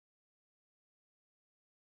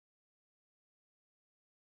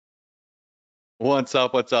What's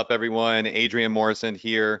up, everyone? Adrian Morrison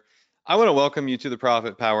here. I want to welcome you to the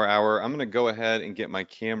Profit Power Hour. I'm going to go ahead and get my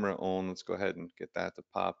camera on. Let's go ahead and get that to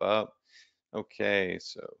pop up. Okay,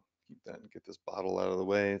 so keep that and get this bottle out of the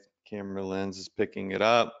way. Camera lens is picking it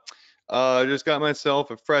up. I just got myself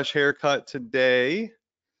a fresh haircut today.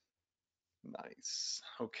 Nice.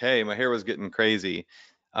 Okay, my hair was getting crazy.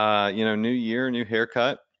 New year, new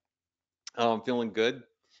haircut. I'm feeling good.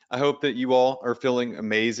 I hope that you all are feeling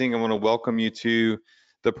amazing. I want to welcome you to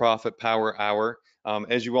the Profit Power Hour.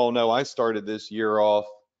 As you all know, I started this year off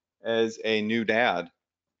as a new dad.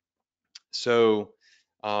 So,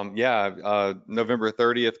 November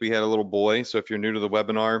 30th, we had a little boy. So, if you're new to the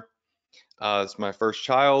webinar, it's my first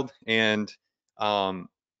child, and um,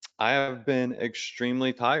 I have been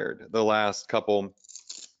extremely tired the last couple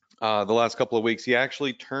of weeks. He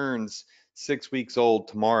actually turns 6 weeks old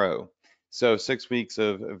tomorrow. So 6 weeks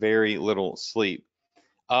of very little sleep.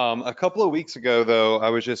 A couple of weeks ago, though, I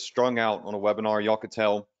was just strung out on a webinar, y'all could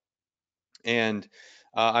tell. And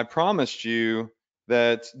I promised you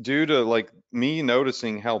that due to like me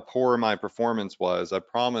noticing how poor my performance was, I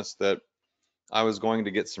promised that I was going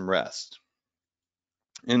to get some rest.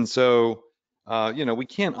 And so, we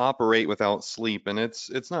can't operate without sleep, and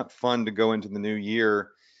it's not fun to go into the new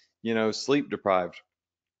year, sleep deprived.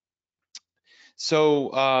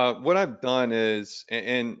 So what I've done is,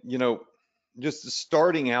 just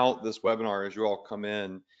starting out this webinar as you all come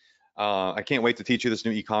in, I can't wait to teach you this new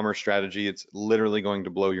e-commerce strategy. It's literally going to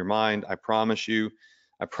blow your mind. I promise you.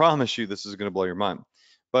 I promise you this is going to blow your mind.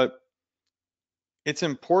 But it's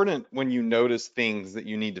important when you notice things that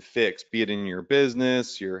you need to fix, be it in your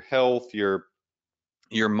business, your health, your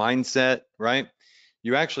mindset, right?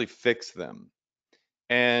 You actually fix them.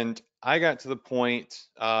 And I got to the point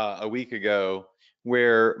a week ago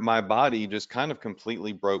where my body just kind of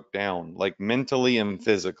completely broke down, like mentally and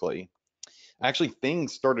physically. Actually,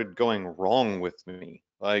 things started going wrong with me,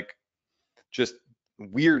 like just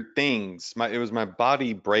weird things. It was my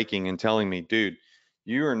body breaking and telling me, dude,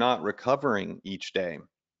 you are not recovering each day.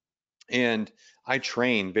 And I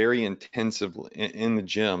train very intensively in the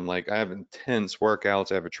gym. Like I have intense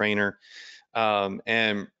workouts. I have a trainer,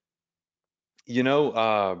 and you know,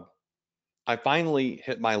 uh, I finally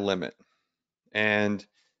hit my limit. And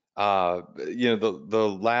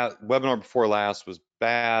the last webinar before last was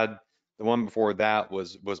bad. The one before that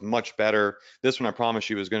was much better. This one I promise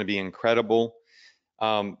you is going to be incredible.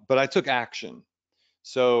 But I took action.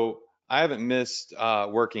 So I haven't missed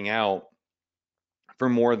working out for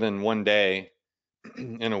more than one day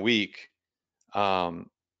in a week, um,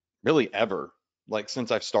 really ever, like since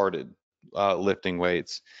I've started lifting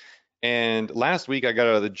weights. And last week I got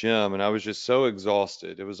out of the gym and I was just so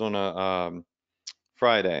exhausted. It was on a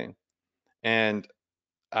Friday. And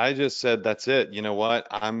I just said, that's it. You know what?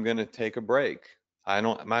 I'm going to take a break.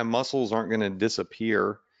 My muscles aren't going to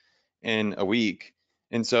disappear in a week.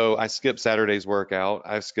 And so I skipped Saturday's workout.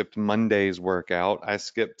 I skipped Monday's workout. I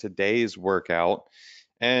skipped today's workout.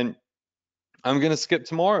 And I'm going to skip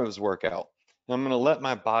tomorrow's workout. And I'm going to let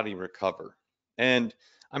my body recover. And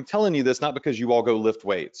I'm telling you this not because you all go lift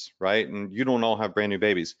weights, right? And you don't all have brand new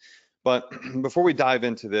babies. But before we dive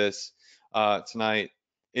into this tonight,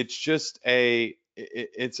 it's a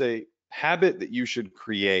habit that you should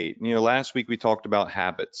create. Last week we talked about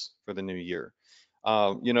habits for the new year.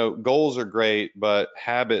 Goals are great, but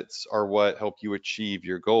habits are what help you achieve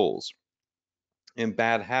your goals. And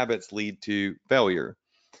bad habits lead to failure.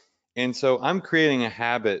 And so I'm creating a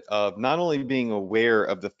habit of not only being aware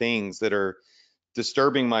of the things that are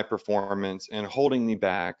disturbing my performance and holding me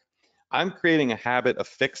back, I'm creating a habit of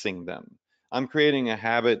fixing them. I'm creating a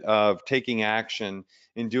habit of taking action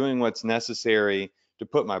and doing what's necessary to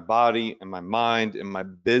put my body and my mind and my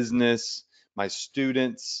business, my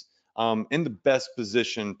students, in the best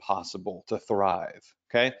position possible to thrive.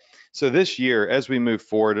 Okay. So this year, as we move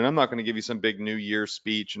forward, and I'm not going to give you some big New Year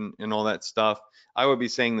speech and all that stuff. I would be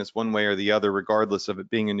saying this one way or the other, regardless of it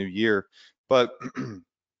being a new year. But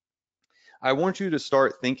I want you to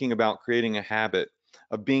start thinking about creating a habit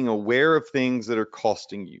of being aware of things that are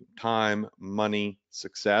costing you time, money,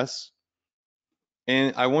 success.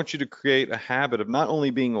 And I want you to create a habit of not only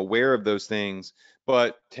being aware of those things,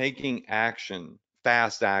 but taking action,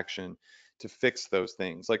 fast action to fix those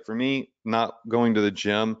things. Like for me, not going to the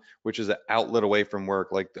gym, which is an outlet away from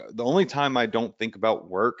work. Like the only time I don't think about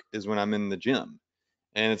work is when I'm in the gym.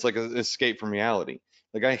 And it's like an escape from reality.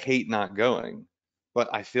 Like I hate not going, but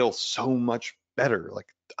I feel so much better, like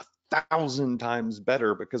 1,000 times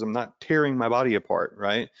better because I'm not tearing my body apart,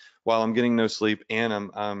 right? While I'm getting no sleep and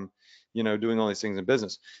I'm doing all these things in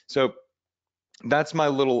business. So that's my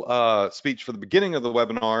little speech for the beginning of the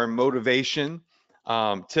webinar, motivation.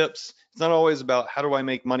 tips. It's not always about how do I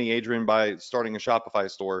make money, Adrian, by starting a Shopify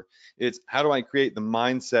store. It's how do I create the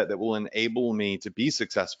mindset that will enable me to be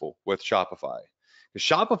successful with Shopify. Because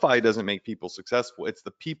Shopify doesn't make people successful. It's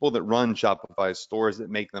the people that run Shopify stores that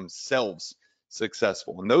make themselves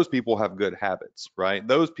successful. And those people have good habits, right?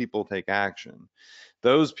 Those people take action.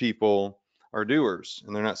 Those people are doers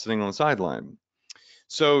and they're not sitting on the sideline.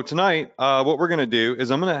 So tonight, what we're going to do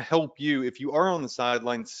is I'm going to help you, if you are on the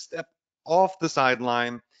sideline, step off the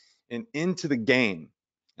sideline and into the game.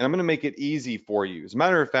 And I'm going to make it easy for you. As a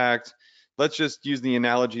matter of fact, let's just use the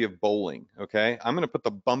analogy of bowling, okay? I'm going to put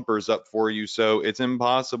the bumpers up for you so it's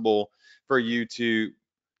impossible for you to,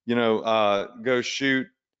 go shoot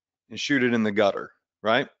and shoot it in the gutter,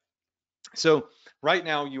 right? So right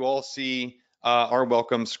now you all see our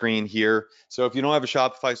welcome screen here. So if you don't have a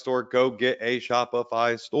Shopify store, go get a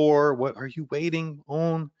Shopify store. What are you waiting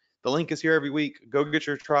on? The link is here every week. Go get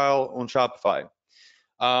your trial on Shopify.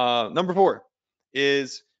 Number 4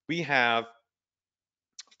 is we have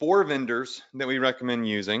 4 vendors that we recommend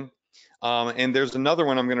using. And there's another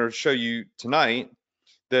one I'm going to show you tonight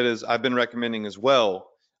that is I've been recommending as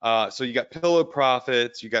well. So you got Pillow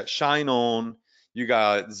Profits, you got Shine On, you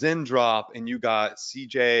got Zendrop, and you got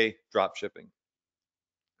CJ Dropshipping.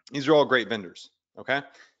 These are all great vendors, okay?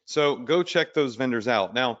 So go check those vendors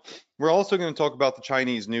out. Now, we're also going to talk about the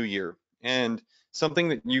Chinese New Year and something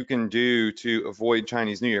that you can do to avoid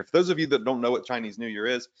Chinese New Year. For those of you that don't know what Chinese New Year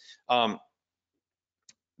is, in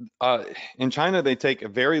China, they take a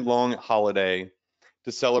very long holiday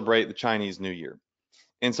to celebrate the Chinese New Year.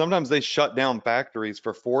 And sometimes they shut down factories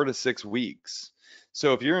for 4 to 6 weeks.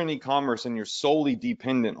 So if you're in e-commerce and you're solely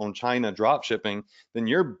dependent on China drop shipping, then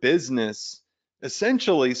your business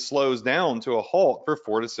essentially slows down to a halt for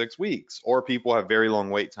 4 to 6 weeks, or people have very long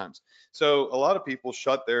wait times. So a lot of people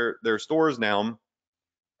shut their stores down.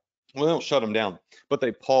 Well, they don't shut them down, but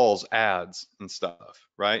they pause ads and stuff,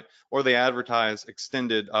 right? Or they advertise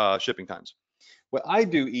extended shipping times. What I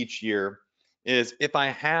do each year is if I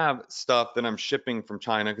have stuff that I'm shipping from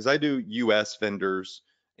China, because I do US vendors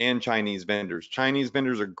and Chinese vendors. Chinese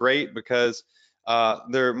vendors are great because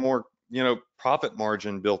they're more, profit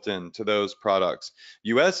margin built into those products.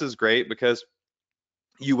 US is great because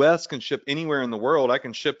US can ship anywhere in the world. I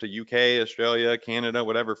can ship to UK, Australia, Canada,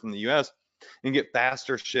 whatever from the US and get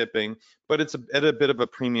faster shipping, but it's at a bit of a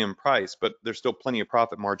premium price, but there's still plenty of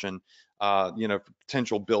profit margin,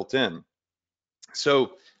 potential built in.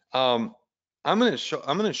 So I'm going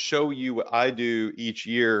to show you what I do each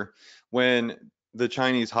year when the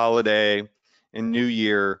Chinese holiday and New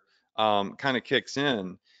Year kind of kicks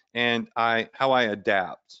in, and how I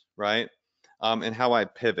adapt, right? And how I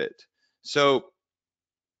pivot. So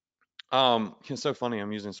it's so funny.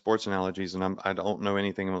 I'm using sports analogies, and I don't know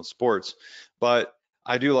anything about sports, but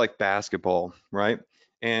I do like basketball, right?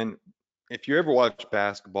 And if you ever watch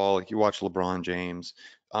basketball, like you watch LeBron James,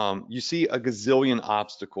 you see a gazillion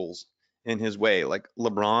obstacles in his way. Like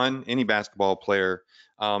LeBron, any basketball player,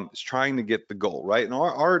 is trying to get the goal, right? And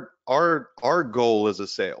our goal is a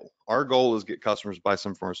sale. Our goal is get customers to buy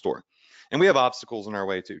something from our store, and we have obstacles in our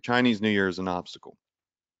way too. Chinese New Year is an obstacle.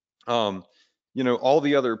 All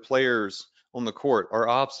the other players on the court are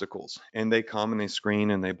obstacles, and they come and they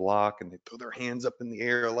screen and they block and they throw their hands up in the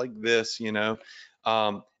air like this. And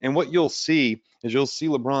what you'll see is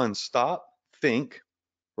LeBron stop, think,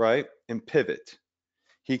 right, and pivot.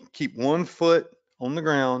 He can keep one foot on the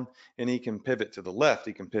ground and he can pivot to the left,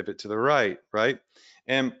 he can pivot to the right, right?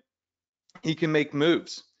 And he can make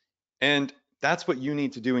moves. And that's what you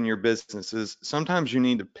need to do in your business is sometimes you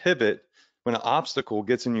need to pivot when an obstacle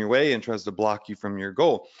gets in your way and tries to block you from your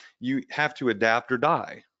goal. You have to adapt or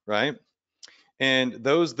die, right? And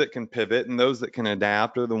those that can pivot and those that can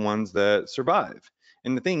adapt are the ones that survive.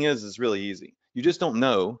 And the thing is, it's really easy. You just don't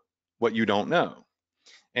know what you don't know.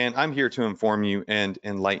 And I'm here to inform you and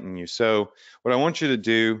enlighten you. So what I want you to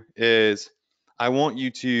do is I want you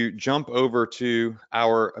to jump over to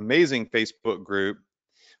our amazing Facebook group,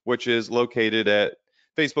 which is located at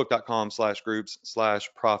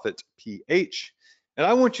facebook.com/groups/profitph. And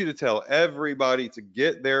I want you to tell everybody to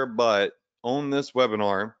get their butt on this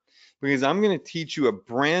webinar because I'm going to teach you a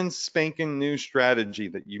brand spanking new strategy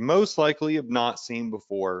that you most likely have not seen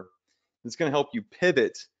before. It's going to help you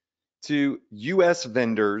pivot to US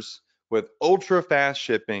vendors with ultra fast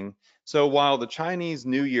shipping. So while the Chinese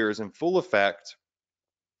New Year is in full effect,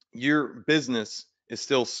 your business is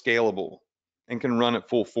still scalable and can run at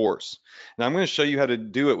full force. And I'm going to show you how to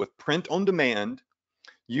do it with print on demand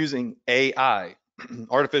using AI,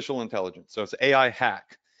 artificial intelligence. So it's an AI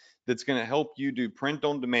hack that's going to help you do print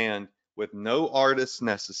on demand with no artists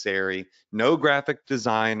necessary, no graphic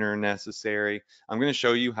designer necessary. I'm going to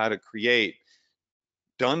show you how to create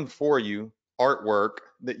done for you artwork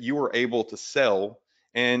that you are able to sell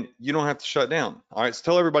and you don't have to shut down. All right, so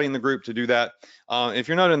tell everybody in the group to do that. If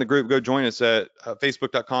you're not in the group, go join us at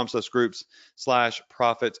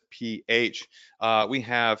facebook.com/groups/profitph. We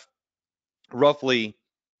have roughly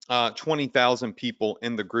 20,000 people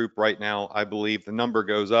in the group right now. I believe the number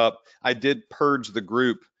goes up. I did purge the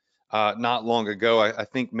group not long ago. I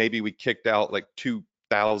think maybe we kicked out like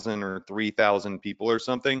 2,000 or 3,000 people or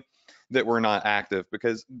something that were not active,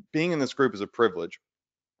 because being in this group is a privilege.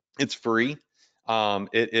 It's free.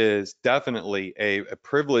 It is definitely a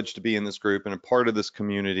privilege to be in this group and a part of this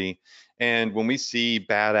community. And when we see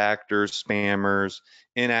bad actors, spammers,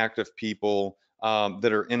 inactive people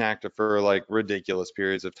that are inactive for like ridiculous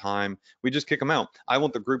periods of time, we just kick them out. I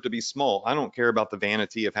want the group to be small. I don't care about the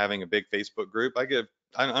vanity of having a big Facebook group. I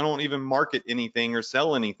don't even market anything or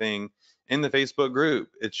sell anything in the Facebook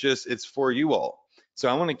group. It's for you all. So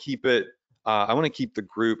I want to keep the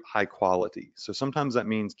group high quality. So sometimes that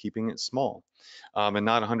means keeping it small and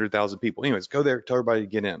not 100,000 people. Anyways, go there, tell everybody to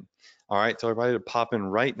get in. All right, tell everybody to pop in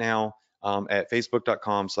right now at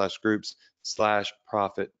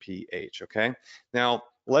facebook.com/groups/profitph. Okay, now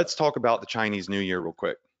let's talk about the Chinese New Year real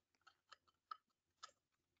quick.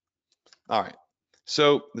 All right,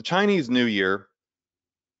 so the Chinese New Year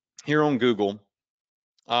here on Google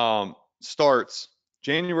starts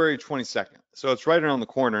January 22nd. So it's right around the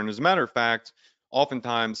corner. And as a matter of fact,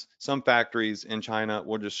 oftentimes some factories in China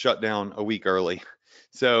will just shut down a week early.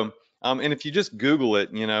 So, and if you just Google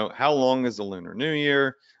it, you know, how long is the Lunar New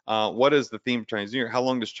Year? What is the theme for Chinese New Year? How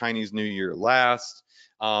long does Chinese New Year last?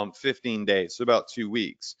 15 days, so about 2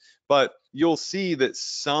 weeks. But you'll see that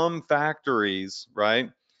some factories,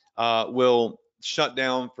 right, will shut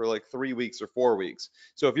down for like 3 weeks or 4 weeks.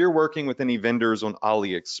 So if you're working with any vendors on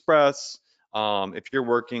AliExpress, if you're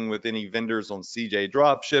working with any vendors on CJ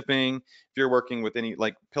Dropshipping, if you're working with any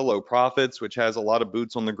like Pillow Profits, which has a lot of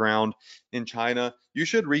boots on the ground in China, you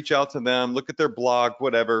should reach out to them, look at their blog,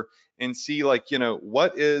 whatever, and see like, you know,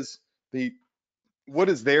 what is their,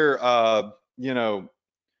 you know,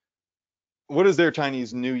 what does their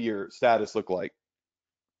Chinese New Year status look like?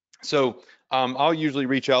 So I'll usually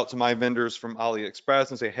reach out to my vendors from AliExpress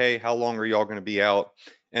and say, hey, how long are y'all going to be out?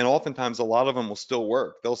 And oftentimes a lot of them will still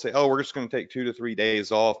work. They'll say, oh, we're just going to take 2 to 3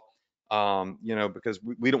 days off, you know, because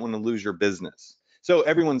we don't want to lose your business. So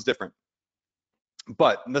everyone's different.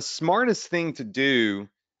 But the smartest thing to do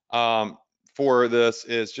for this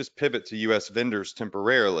is just pivot to US vendors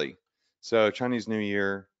temporarily. So Chinese New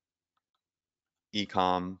Year,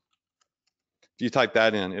 ecom. If you type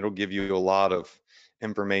that in, it'll give you a lot of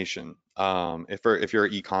information if you're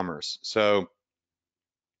e-commerce. So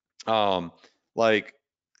like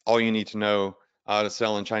all you need to know to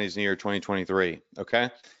sell in Chinese New Year 2023. Okay,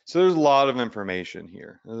 so there's a lot of information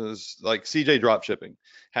here. There's like CJ Dropshipping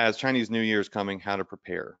has Chinese New Year's coming, how to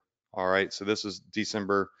prepare. All right, so this is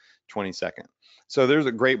December 22nd. So there's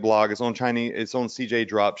a great blog. It's on CJ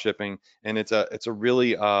Dropshipping, and it's a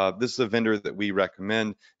really this is a vendor that we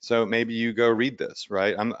recommend. So maybe you go read this,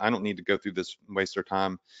 right? I don't need to go through this, waste our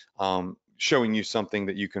time showing you something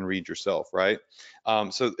that you can read yourself, right?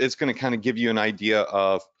 So it's going to kind of give you an idea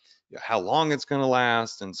of how long it's going to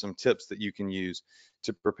last and some tips that you can use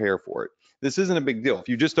to prepare for it. This isn't a big deal. If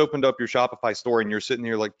you just opened up your Shopify store and you're sitting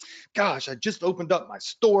here like, gosh, I just opened up my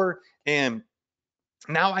store and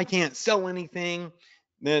now I can't sell anything,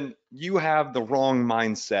 then you have the wrong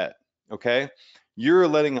mindset, okay? You're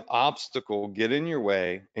letting an obstacle get in your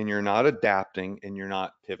way and you're not adapting and you're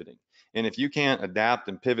not pivoting. And if you can't adapt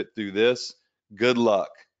and pivot through this, good luck,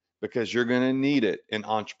 because you're going to need it in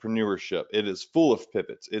entrepreneurship. It is full of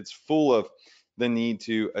pivots. It's full of the need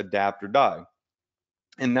to adapt or die.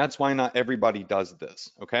 And that's why not everybody does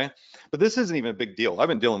this, okay? But this isn't even a big deal. I've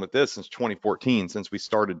been dealing with this since 2014, since we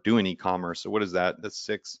started doing e-commerce. So what is that? That's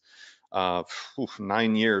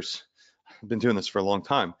 9 years. I've been doing this for a long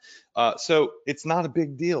time. So it's not a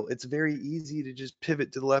big deal. It's very easy to just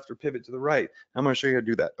pivot to the left or pivot to the right. I'm going to show you how to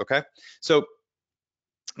do that, okay? So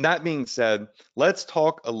that being said, let's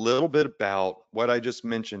talk a little bit about what I just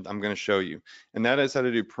mentioned I'm going to show you, and that is how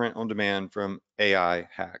to do print on demand from AI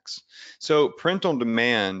hacks. So print on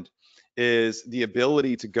demand is the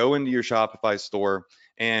ability to go into your Shopify store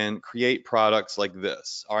and create products like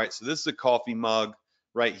this. All right, so this is a coffee mug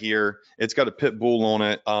right here. It's got a pit bull on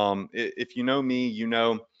it. If you know me, you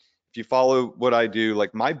know, if you follow what I do,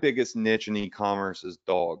 like my biggest niche in e-commerce is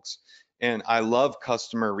dogs. And I love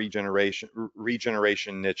customer regeneration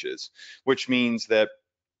niches, which means that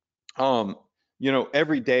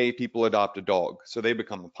every day people adopt a dog. So they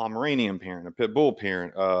become a Pomeranian parent, a pit bull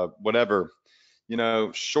parent, whatever,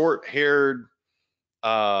 short-haired,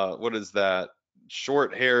 what is that?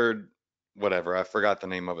 Short-haired, whatever. I forgot the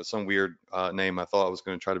name of it. Some weird name I thought I was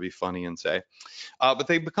going to try to be funny and say. But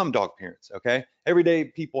they become dog parents, okay? Every day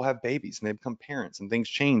people have babies and they become parents and things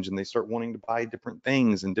change and they start wanting to buy different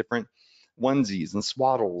things and different onesies and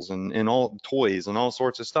swaddles and all toys and all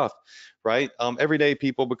sorts of stuff, right? Every day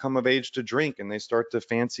people become of age to drink and they start to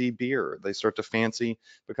fancy beer. They start to fancy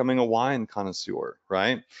becoming a wine connoisseur,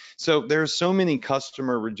 right? So there's so many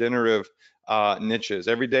customer regenerative niches.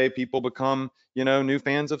 Every day people become, new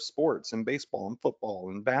fans of sports and baseball and football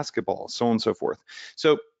and basketball, so on and so forth.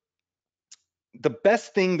 So the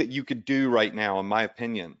best thing that you could do right now, in my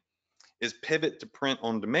opinion, is pivot to print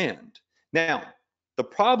on demand. Now, the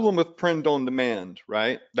problem with print on demand,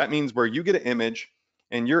 right? That means where you get an image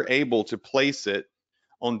and you're able to place it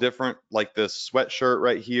on different, like this sweatshirt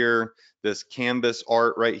right here, this canvas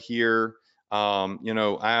art right here. I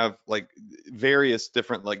have like various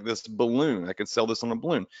different, like this balloon. I could sell this on a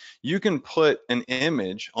balloon. You can put an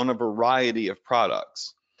image on a variety of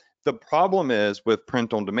products. The problem is with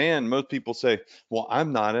print on demand, most people say, well,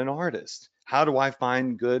 I'm not an artist. How do I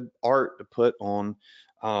find good art to put on,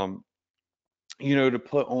 um, to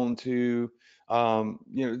put onto,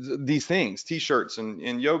 these things, t-shirts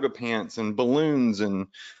and yoga pants and balloons and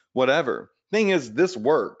whatever. Thing is, this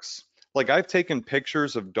works. Like I've taken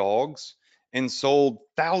pictures of dogs and sold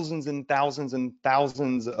thousands and thousands and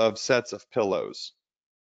thousands of sets of pillows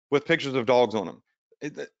with pictures of dogs on them.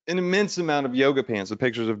 An immense amount of yoga pants with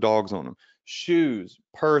pictures of dogs on them, shoes,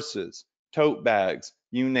 purses, tote bags,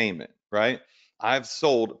 you name it, right? I've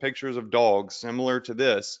sold pictures of dogs similar to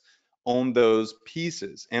this on those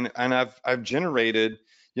pieces, and I've generated,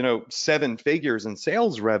 seven figures in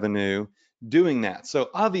sales revenue doing that. So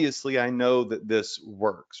obviously I know that this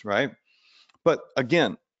works, right? But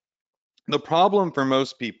again, the problem for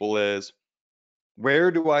most people is,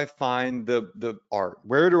 where do I find the art?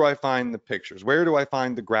 Where do I find the pictures? Where do I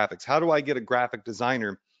find the graphics? How do I get a graphic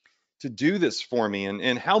designer to do this for me?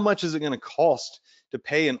 And how much is it going to cost to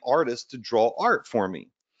pay an artist to draw art for me?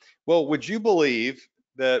 Well, would you believe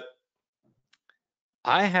that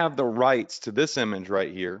I have the rights to this image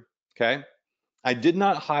right here? Okay. I did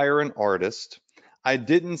not hire an artist. I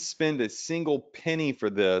didn't spend a single penny for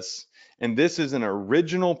this. And this is an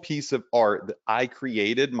original piece of art that I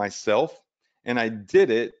created myself. And I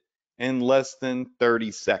did it in less than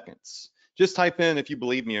 30 seconds. Just type in if you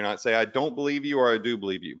believe me or not. Say, I don't believe you or I do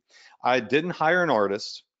believe you. I didn't hire an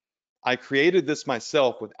artist. I created this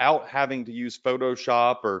myself without having to use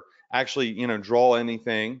Photoshop or actually, draw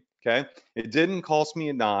anything. Okay. It didn't cost me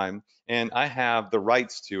a dime and I have the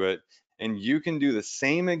rights to it. And you can do the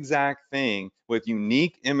same exact thing with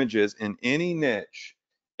unique images in any niche.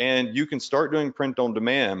 And you can start doing print on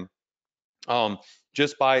demand um,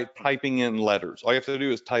 just by typing in letters. All you have to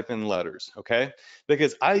do is type in letters, okay?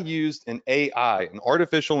 Because I used an AI, an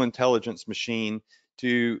artificial intelligence machine,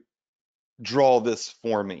 to draw this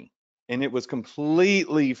for me. And it was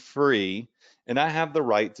completely free, and I have the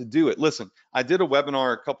right to do it. Listen, I did a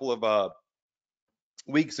webinar a couple of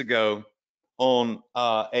weeks ago on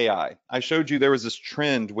AI. I showed you there was this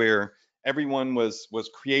trend where everyone was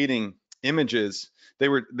creating images. They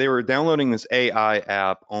were downloading this AI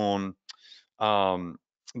app on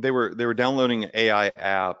they were downloading an AI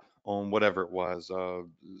app on whatever it was,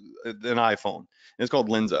 an iPhone. And it's called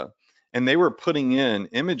Lenza, and they were putting in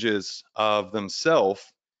images of themselves,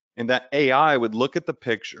 and that AI would look at the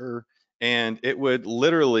picture and it would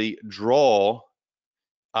literally draw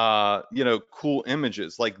cool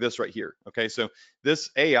images like this right here. Okay, so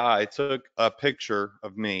this AI took a picture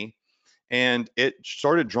of me and it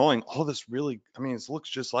started drawing all this really, I mean, it looks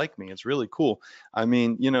just like me. It's really cool. I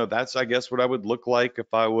mean, that's, I guess, what I would look like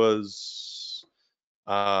if I was,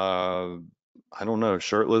 I don't know,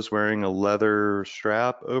 shirtless, wearing a leather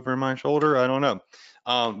strap over my shoulder. I don't know.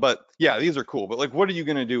 But yeah, these are cool. But like, what are you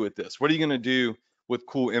going to do with this? What are you going to do with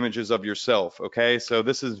cool images of yourself? Okay, so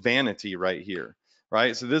this is vanity right here,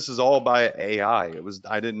 right? So this is all by AI.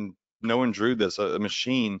 No one drew this. A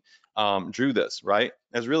machine drew this, right?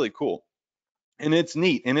 That's really cool. And it's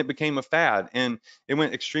neat, and it became a fad, and it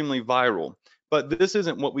went extremely viral. But this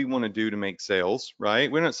isn't what we want to do to make sales,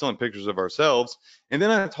 right? We're not selling pictures of ourselves. And then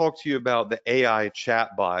I talked to you about the AI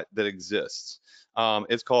chatbot that exists.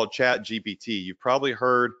 It's called Chat GPT. You've probably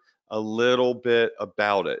heard a little bit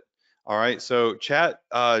about it. All right, so Chat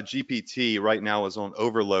GPT right now is on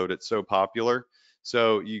overload. It's so popular.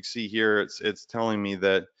 So you see here, it's telling me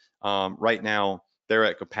that right now they're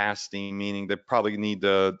at capacity, meaning they probably need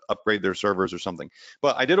to upgrade their servers or something.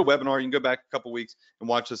 But I did a webinar. You can go back a couple weeks and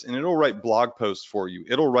watch this, and it'll write blog posts for you.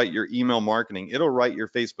 It'll write your email marketing. It'll write your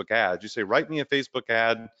Facebook ads. You say, write me a Facebook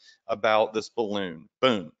ad about this balloon.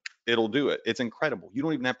 Boom, it'll do it. It's incredible. You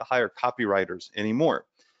don't even have to hire copywriters anymore.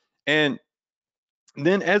 And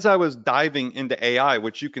then as I was diving into AI,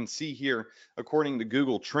 which you can see here, according to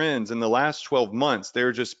Google Trends, in the last 12 months,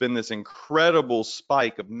 there's just been this incredible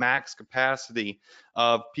spike of max capacity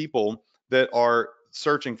of people that are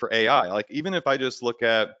searching for AI. Like even if I just look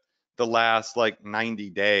at the last like 90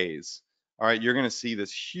 days, all right, you're going to see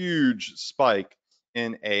this huge spike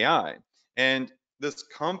in AI. And this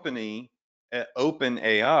company,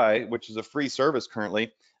 OpenAI, which is a free service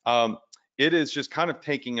currently, it is just kind of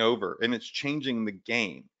taking over and it's changing the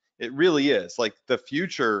game. It really is. Like the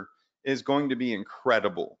future is going to be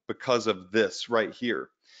incredible because of this right here.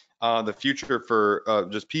 The future for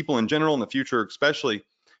just people in general, and the future especially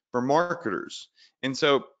for marketers. And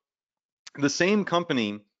so the same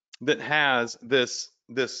company that has this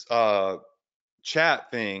chat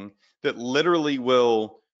thing that literally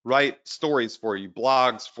will write stories for you,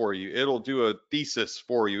 blogs for you. It'll do a thesis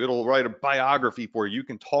for you. It'll write a biography for you. You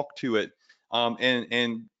can talk to it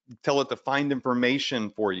and tell it to find information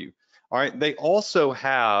for you. All right. They also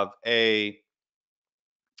have a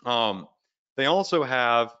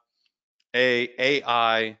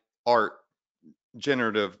AI art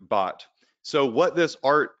generative bot. So what this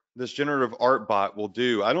generative art bot will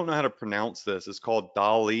do, I don't know how to pronounce this. It's called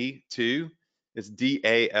DALL-E 2. It's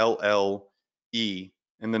DALLE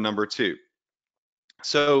and the number 2.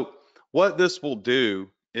 So what this will do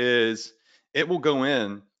is it will go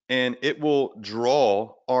in and it will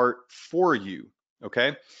draw art for you.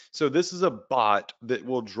 Okay. So this is a bot that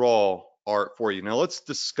will draw art for you. Now let's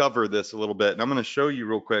discover this a little bit. And I'm going to show you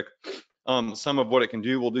real quick some of what it can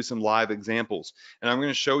do. We'll do some live examples. And I'm going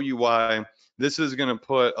to show you why this is going to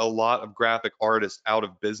put a lot of graphic artists out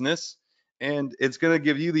of business. And it's going to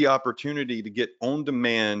give you the opportunity to get on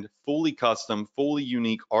demand, fully custom, fully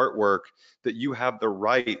unique artwork that you have the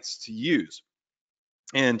rights to use.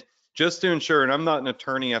 And just to ensure, and I'm not an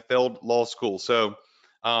attorney, I failed law school, so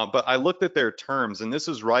but I looked at their terms, and this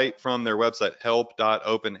is right from their website,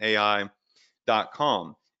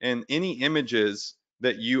 help.openai.com. And any images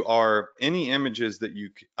that you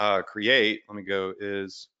create, let me go,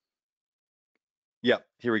 yeah,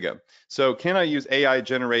 here we go. So can I use AI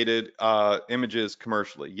generated images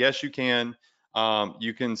commercially? Yes, you can.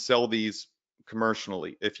 You can sell these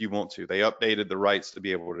commercially if you want to. They updated the rights to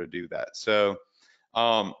be able to do that. So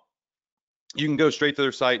you can go straight to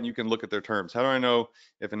their site and you can look at their terms. How do I know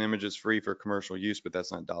if an image is free for commercial use, but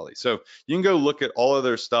that's not DALL-E? So you can go look at all of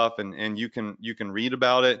their stuff and you can read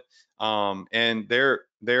about it. And their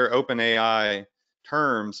OpenAI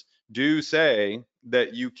terms do say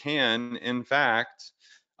that you can in fact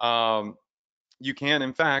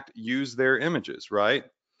use their images, right?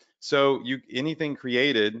 So anything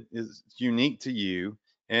created is unique to you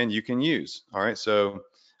and you can use. All right, so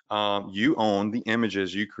you own the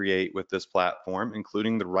images you create with this platform,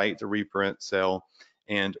 including the right to reprint, sell,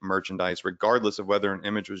 and merchandise, regardless of whether an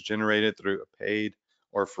image was generated through a paid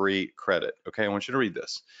or free credit. Okay, I want you to read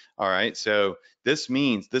this. All right, so this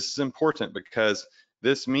is important because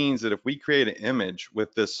this means that if we create an image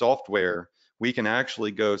with this software, we can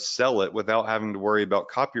actually go sell it without having to worry about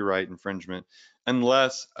copyright infringement,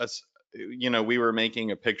 unless we were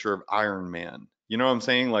making a picture of Iron Man. You know what I'm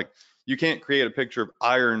saying? Like, you can't create a picture of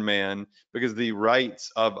Iron Man because the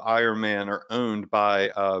rights of Iron Man are owned by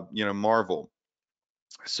Marvel.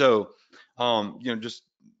 So just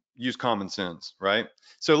use common sense, right?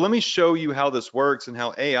 So let me show you how this works and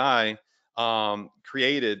how AI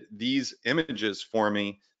created these images for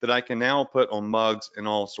me that I can now put on mugs and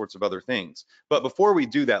all sorts of other things. But before we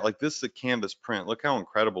do that, like, this is a canvas print. Look how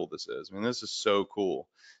incredible this is. I mean, this is so cool,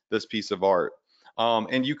 this piece of art.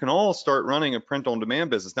 And you can all start running a print on demand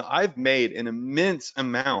business. Now, I've made an immense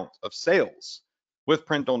amount of sales with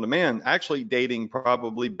print on demand, actually dating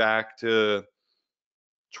probably back to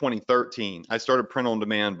 2013. I started print on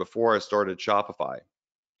demand before I started Shopify.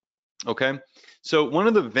 Okay, so one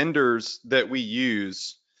of the vendors that we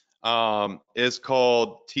use is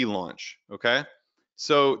called T-Launch. Okay,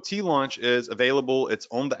 so T-Launch is available. It's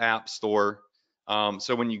on the App Store.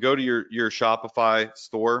 So when you go to your Shopify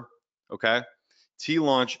store, okay,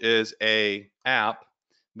 T-Launch is a app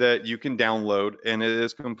that you can download, and it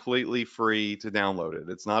is completely free to download it.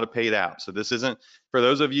 It's not a paid app. So this isn't for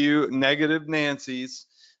those of you negative Nancy's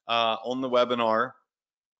on the webinar,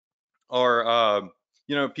 or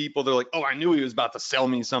people that are like, oh, I knew he was about to sell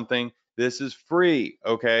me something. This is free.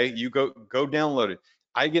 Okay, you go download it.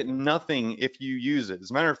 I get nothing if you use it.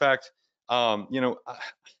 As a matter of fact, you know,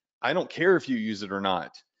 I don't care if you use it or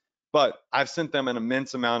not, but I've sent them an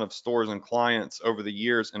immense amount of stores and clients over the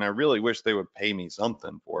years, and I really wish they would pay me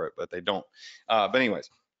something for it, but they don't. But anyways,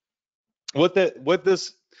 what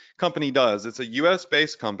this company does, it's a US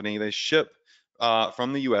based company. They ship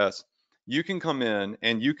from the US. You can come in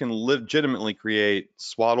and you can legitimately create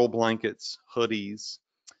swaddle blankets, hoodies,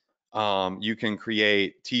 you can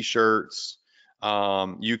create t-shirts.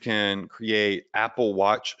 You can create Apple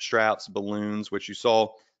Watch straps, balloons, which you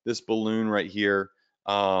saw this balloon right here.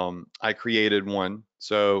 I created one,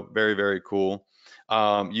 so very, very cool.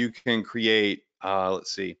 You can create,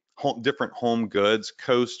 let's see, different home goods,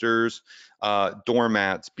 coasters,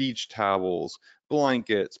 doormats, beach towels,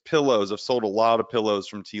 blankets, pillows. I've sold a lot of pillows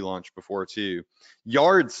from T-Launch before too.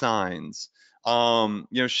 Yard signs, you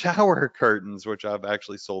know, shower curtains, which I've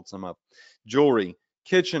actually sold some of, jewelry,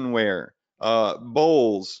 kitchenware,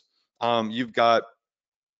 bowls. You've got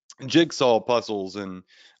jigsaw puzzles, and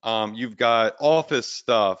you've got office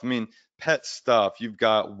stuff. I mean, pet stuff. You've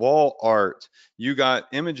got wall art. You got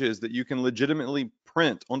images that you can legitimately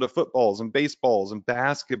print onto footballs and baseballs and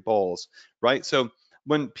basketballs, right? So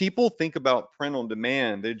when people think about print on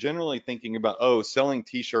demand, they're generally thinking about, oh, selling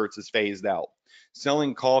t-shirts is phased out.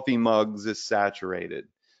 Selling coffee mugs is saturated.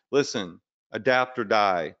 Listen, adapt or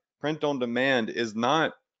die. Print on demand is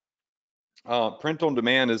not,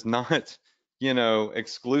 you know,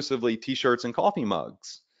 exclusively t-shirts and coffee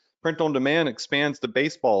mugs. Print on demand expands to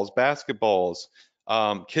baseballs, basketballs,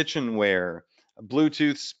 kitchenware,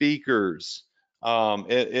 Bluetooth speakers.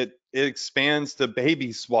 It expands to baby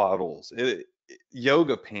swaddles,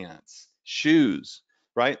 yoga pants, shoes,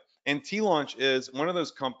 right? And T-Launch is one of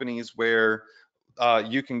those companies where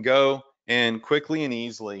you can go and quickly and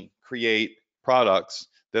easily create products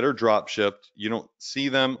that are drop shipped. You don't see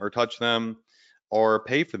them or touch them or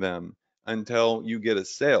pay for them until you get a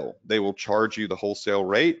sale. They will charge you the wholesale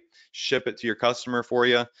rate, ship it to your customer for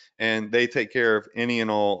you, and they take care of any and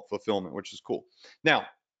all fulfillment, which is cool. Now,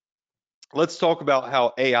 let's talk about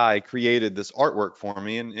how AI created this artwork for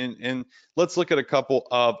me, and let's look at a couple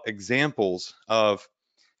of examples of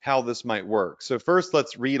how this might work. So first,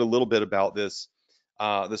 let's read a little bit about this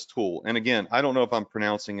tool. And again, I don't know if I'm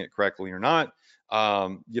pronouncing it correctly or not.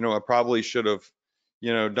 You know, I probably should have,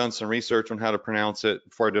 you know, done some research on how to pronounce it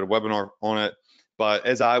before I did a webinar on it. But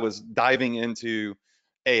as I was diving into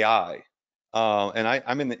AI, and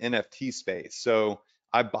I'm in the NFT space, so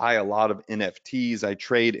I buy a lot of NFTs. I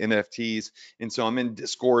trade NFTs, and so I'm in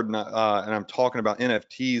Discord and I'm talking about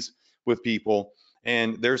NFTs with people.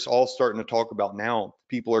 And there's all starting to talk about now.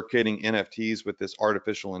 People are creating NFTs with this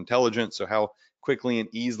artificial intelligence. So how quickly and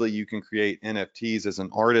easily you can create NFTs as an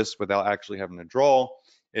artist without actually having to draw.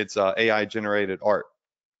 It's AI generated art.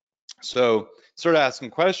 So started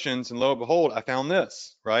asking questions, and lo and behold, I found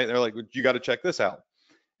this. Right? They're like, you got to check this out.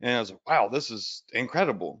 And I was like, wow, this is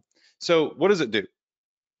incredible. So what does it do?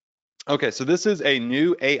 Okay, so this is a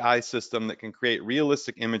new AI system that can create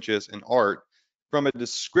realistic images and art from a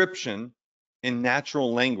description in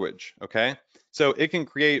natural language, okay? So it can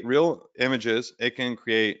create real images, it can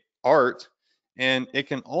create art, and it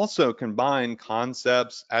can also combine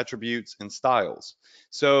concepts, attributes, and styles.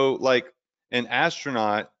 So like an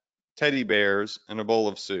astronaut, teddy bears, and a bowl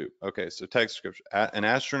of soup. Okay, so text description, an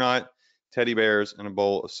astronaut, teddy bears, and a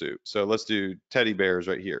bowl of soup. So let's do teddy bears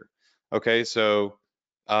right here. Okay, so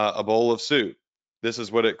a bowl of soup. This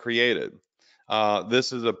is what it created.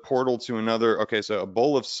 This is a portal to another. Okay, so a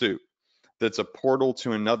bowl of soup that's a portal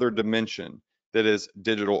to another dimension that is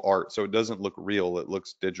digital art. So it doesn't look real, it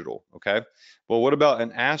looks digital. Okay. Well, what about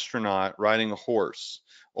an astronaut riding a horse,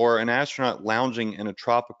 or an astronaut lounging in a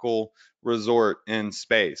tropical resort in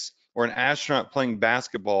space, or an astronaut playing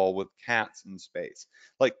basketball with cats in space?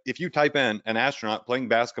 Like if you type in an astronaut playing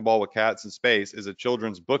basketball with cats in space as a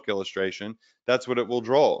children's book illustration, that's what it will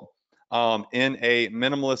draw in a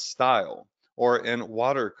minimalist style or in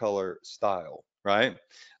watercolor style, right?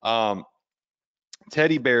 Um,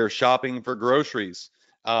 Teddy bear shopping for groceries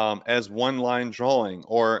as one line drawing,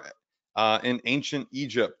 or in ancient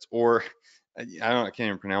Egypt, or I can't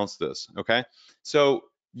even pronounce this. Okay. So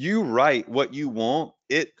you write what you want,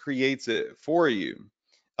 it creates it for you.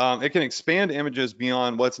 It can expand images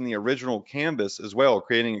beyond what's in the original canvas as well,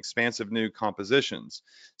 creating expansive new compositions.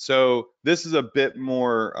 So this is a bit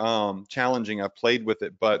more challenging. I've played with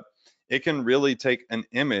it, but it can really take an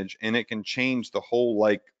image and it can change the whole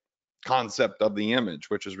like concept of the image,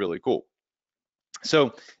 which is really cool.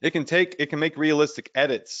 So it can make realistic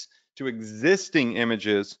edits to existing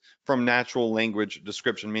images from natural language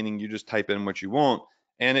description, meaning you just type in what you want,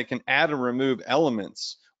 and it can add and remove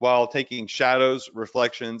elements while taking shadows,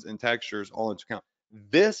 reflections, and textures all into account.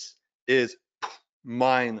 This is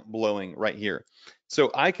mind blowing right here. So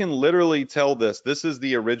I can literally tell this is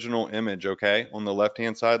the original image, okay, on the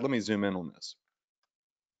left-hand side. Let me zoom in on this.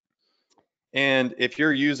 And if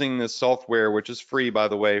you're using this software, which is free, by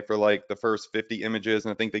the way, for like the first 50 images,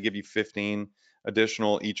 and I think they give you 15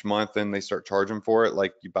 additional each month, and they start charging for it,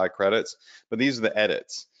 like you buy credits. But these are the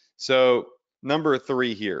edits. So number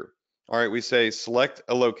 3 here. All right, we say select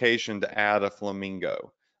a location to add a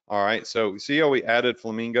flamingo. All right, so see how we added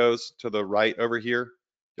flamingos to the right over here?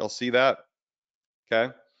 Y'all see that?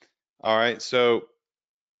 Okay. All right, so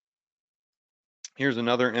here's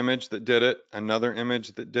another image that did it, another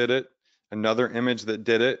image that did it, another image that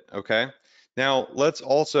did it, okay? Now, let's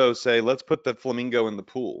also say, let's put the flamingo in the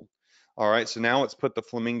pool. All right, so now let's put the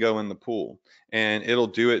flamingo in the pool, and it'll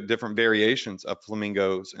do it different variations of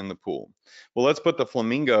flamingos in the pool. Well, let's put the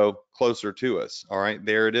flamingo closer to us. All right,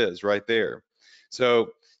 there it is, right there.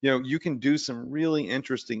 So, you can do some really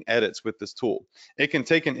interesting edits with this tool. It can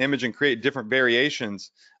take an image and create different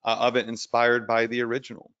variations of it inspired by the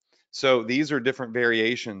original. So these are different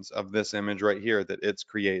variations of this image right here that it's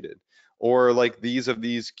created, or like these of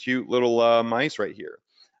these cute little mice right here.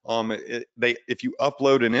 If you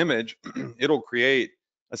upload an image, it'll create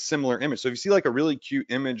a similar image. So if you see like a really cute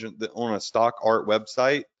image on a stock art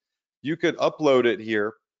website, you could upload it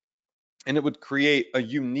here, and it would create a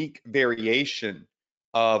unique variation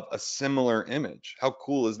of a similar image. How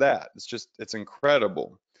cool is that? It's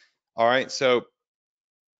incredible. All right, so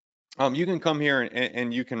you can come here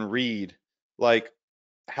and you can read like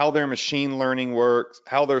how their machine learning works,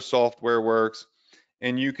 how their software works,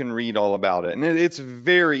 and you can read all about it. And it's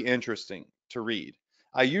very interesting to read.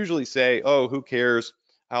 I usually say, oh, who cares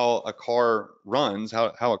how a car runs,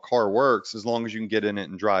 how a car works, as long as you can get in it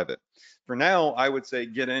and drive it. For now, I would say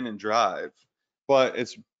get in and drive, but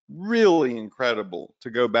it's really incredible to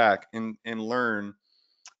go back and learn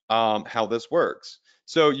how this works.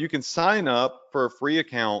 So you can sign up for a free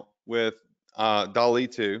account with DALL-E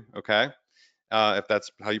 2, okay, if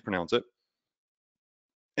that's how you pronounce it.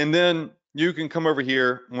 And then you can come over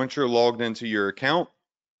here once you're logged into your account.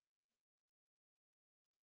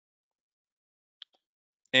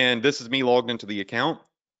 And this is me logged into the account.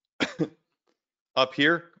 Up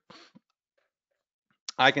here,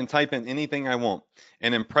 I can type in anything I want.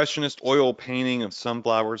 An impressionist oil painting of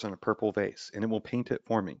sunflowers in a purple vase, and it will paint it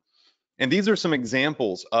for me. And these are some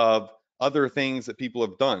examples of other things that people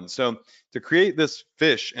have done. So to create this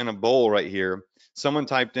fish in a bowl right here, someone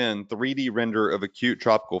typed in 3D render of a cute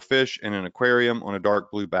tropical fish in an aquarium on a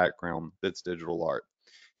dark blue background. That's digital art.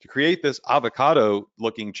 To create this avocado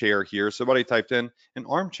looking chair here, somebody typed in an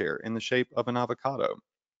armchair in the shape of an avocado.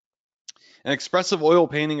 An expressive oil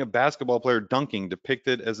painting of basketball player dunking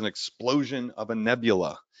depicted as an explosion of a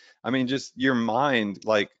nebula. I mean, just your mind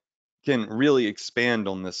like can really expand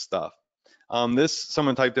on this stuff.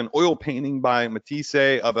 Someone typed in oil painting by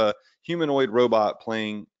Matisse of a humanoid robot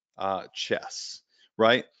playing chess,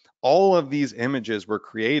 right? All of these images were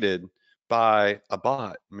created by a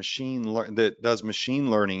bot that does machine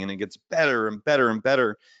learning, and it gets better and better and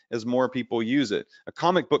better as more people use it. A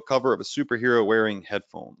comic book cover of a superhero wearing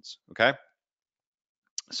headphones, okay?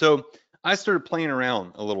 So I started playing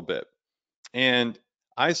around a little bit, and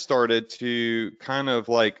I started to kind of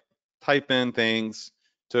like type in things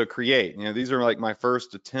to create. These are like my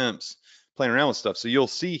first attempts playing around with stuff. So you'll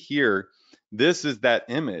see here, this is that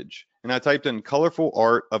image. And I typed in colorful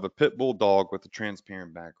art of a pit bull dog with a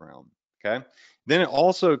transparent background. Okay. Then it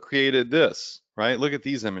also created this, right? Look at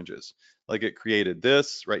these images. Like it created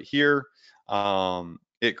this right here.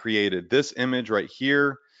 It created this image right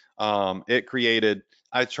here.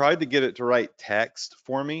 I tried to get it to write text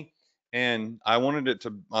for me, and I wanted it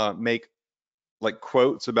to make like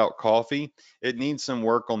quotes about coffee. It needs some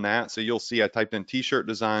work on that. So you'll see I typed in t-shirt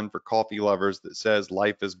design for coffee lovers that says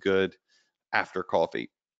life is good after coffee.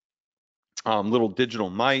 Little digital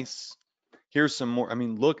mice. Here's some more. I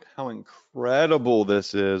mean, look how incredible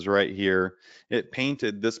this is right here. It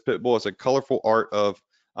painted this pit bull as a colorful art of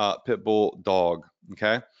pit bull dog.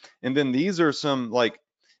 Okay. And then these are some like,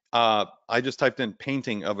 I just typed in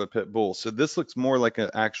painting of a pit bull. So this looks more like an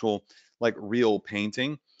actual like real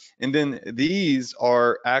painting. And then these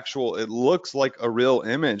are actual, it looks like a real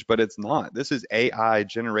image, but it's not. This is AI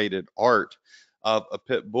generated art of a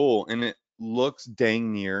pit bull, and it looks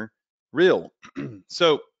dang near real.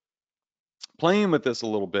 So playing with this a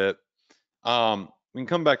little bit, we can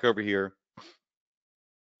come back over here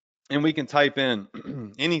and we can type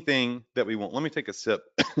in anything that we want. Let me take a sip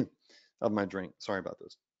of my drink. Sorry about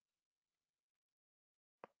this.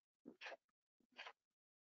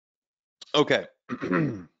 Okay.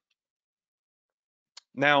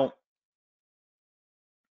 Now,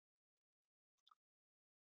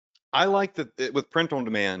 I like that with print on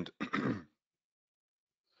demand.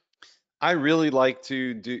 I really like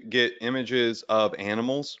to get images of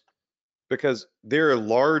animals because there are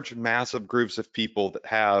large, massive groups of people that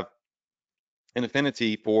have an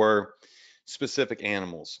affinity for specific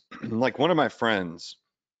animals. Like one of my friends,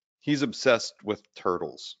 he's obsessed with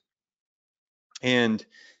turtles. And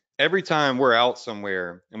every time we're out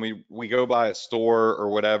somewhere and we go by a store or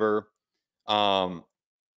whatever, um,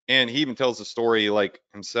 and he even tells the story like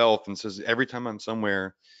himself and says every time I'm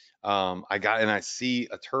somewhere, I see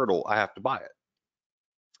a turtle, I have to buy it.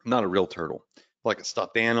 Not a real turtle, like a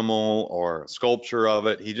stuffed animal or a sculpture of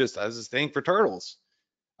it. He just has this thing for turtles.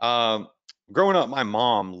 Um, Growing up, my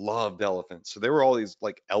mom loved elephants, so there were all these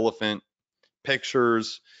like elephant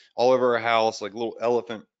pictures all over our house, like little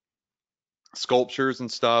elephant sculptures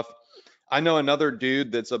and stuff. I know another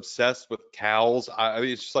dude that's obsessed with cows. I mean,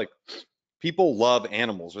 it's just like people love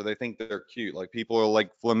animals or they think that they're cute. Like people are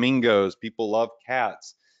like flamingos, people love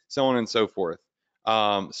cats, so on and so forth.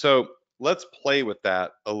 So let's play with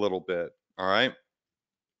that a little bit. All right.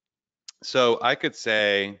 So I could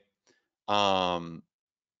say, um,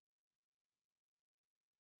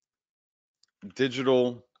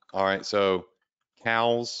 digital. All right. So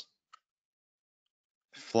cows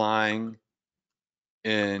flying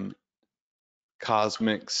in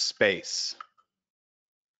cosmic space,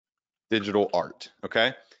 digital art.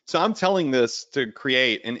 Okay. So I'm telling this to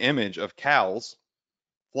create an image of cows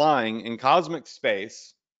flying in cosmic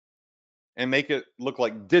space and make it look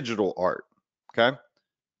like digital art. Okay.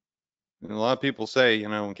 And a lot of people say,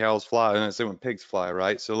 when cows fly, and I say when pigs fly,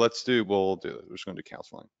 right? So we'll do it. We're just going to do cows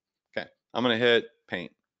flying. Okay. I'm going to hit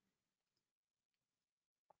paint.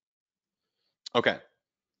 Okay.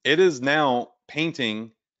 It is now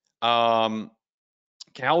painting um,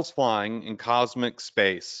 cows flying in cosmic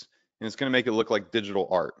space, and it's going to make it look like digital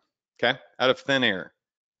art. Okay. Out of thin air.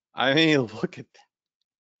 I mean, look at that.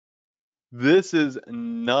 This is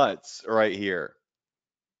nuts right here.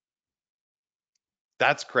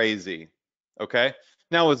 That's crazy. Okay.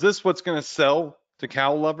 Now, is this what's going to sell to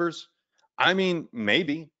cow lovers? I mean,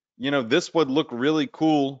 maybe. This would look really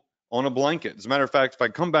cool on a blanket. As a matter of fact, if I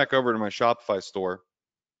come back over to my Shopify store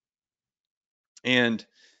and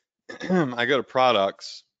I go to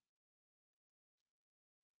products,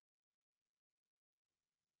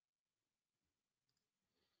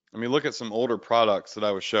 let me look at some older products that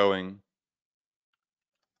I was showing.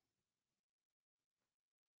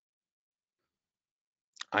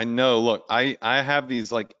 I know, look, I have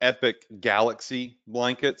these like epic galaxy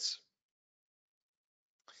blankets.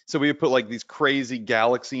 So we would put like these crazy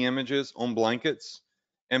galaxy images on blankets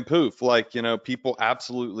and poof, like, people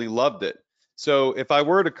absolutely loved it. So if I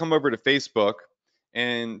were to come over to Facebook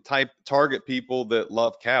and type target people that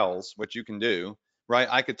love cows, which you can do, right?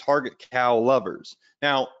 I could target cow lovers.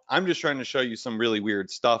 Now, I'm just trying to show you some really weird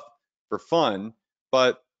stuff for fun,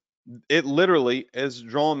 but it literally has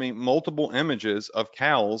drawn me multiple images of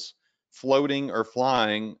cows floating or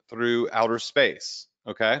flying through outer space.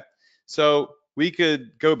 Okay. So we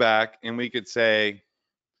could go back and we could say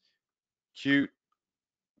cute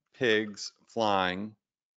pigs flying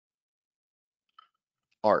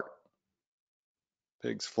art.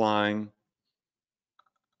 Pigs flying.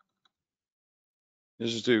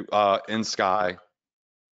 Let's just do in sky.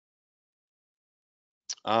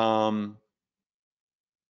 Um,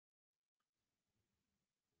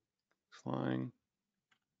 Flying.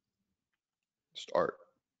 Just art.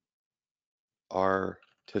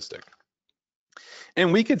 Artistic.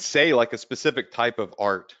 And we could say like a specific type of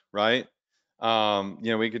art, right?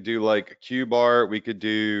 We could do like a cube art, we could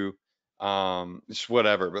do just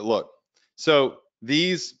whatever. But look, so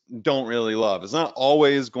these don't really love. It's not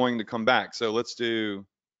always going to come back. So let's do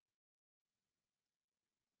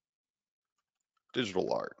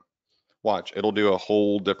digital art. Watch, it'll do a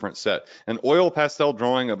whole different set. An oil pastel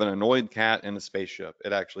drawing of an annoyed cat in a spaceship.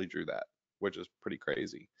 It actually drew that, which is pretty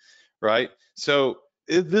crazy, right? So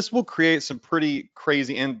this will create some pretty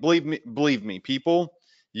crazy, and believe me, people,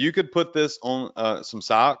 you could put this on some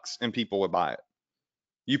socks and people would buy it.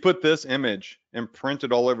 You put this image and print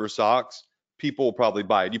it all over socks, people will probably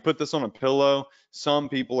buy it. You put this on a pillow, some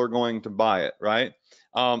people are going to buy it, right?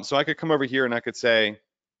 So I could come over here and I could say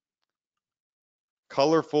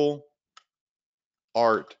colorful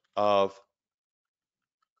art of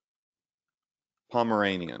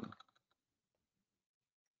Pomeranian.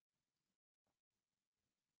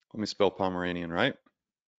 Let me spell Pomeranian right.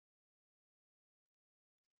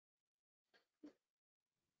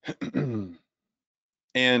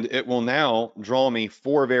 And it will now draw me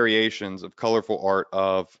 4 variations of colorful art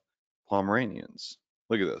of Pomeranians.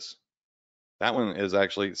 Look at this. That one is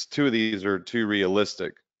actually, 2 of these are too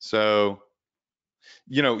realistic. So,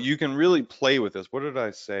 you can really play with this. What did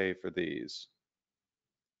I say for these?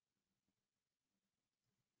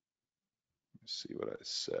 Let's see what I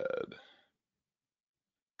said.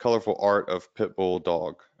 Colorful art of pit bull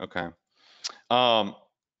dog. Okay. Um,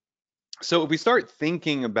 so if we start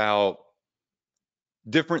thinking about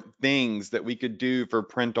different things that we could do for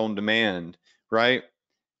print on demand, right?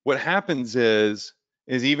 What happens is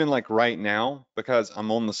even like right now, because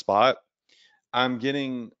I'm on the spot, I'm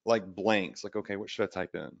getting like blanks. Like, okay, what should I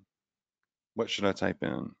type in? What should I type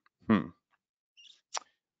in? Hmm.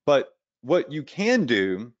 But what you can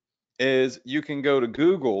do is you can go to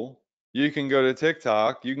Google, you can go to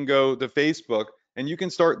TikTok, you can go to Facebook, and you can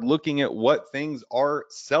start looking at what things are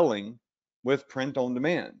selling with print on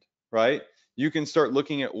demand, right? You can start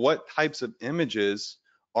looking at what types of images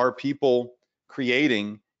are people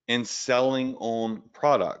creating and selling on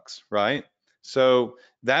products, right? So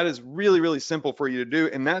that is really, really simple for you to do.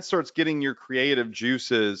 And that starts getting your creative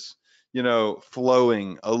juices,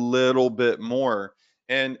 flowing a little bit more.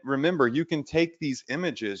 And remember, you can take these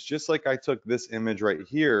images, just like I took this image right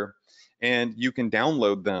here, and you can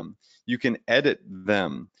download them. You can edit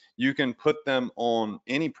them. You can put them on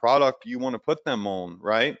any product you want to put them on,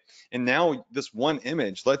 right? And now this one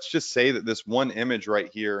image, let's just say that this one image right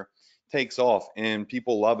here takes off and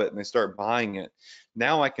people love it and they start buying it.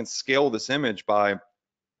 Now I can scale this image by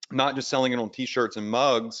not just selling it on t-shirts and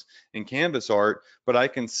mugs and canvas art, but I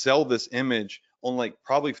can sell this image on like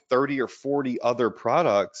probably 30 or 40 other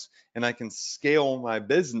products, and I can scale my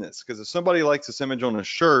business. Because if somebody likes this image on a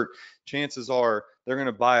shirt, chances are they're going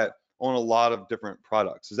to buy it on a lot of different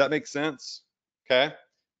products. Does that make sense? Okay.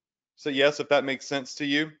 So yes, if that makes sense to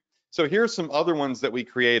you. So here's some other ones that we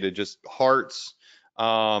created, just hearts.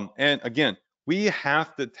 And again, we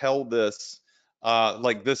have to tell this,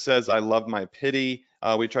 like this says, I love my pity.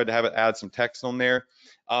 We tried to have it add some text on there.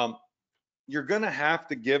 Um, you're gonna have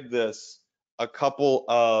to give this a couple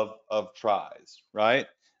of tries, right?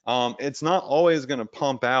 It's not always gonna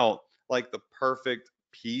pump out like the perfect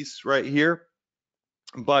piece right here,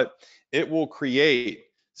 but it will create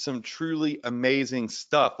some truly amazing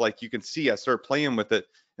stuff. Like you can see, I started playing with it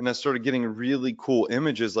and I started getting really cool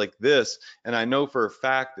images like this. And I know for a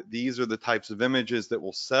fact that these are the types of images that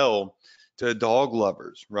will sell to dog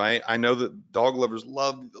lovers, right? I know that dog lovers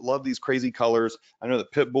love these crazy colors. I know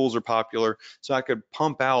that pit bulls are popular, so I could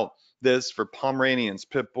pump out this for Pomeranians,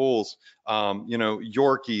 pit bulls,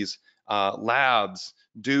 Yorkies, labs,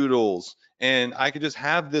 doodles, and I could just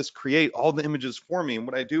have this create all the images for me. And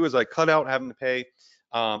what I do is I cut out having to pay,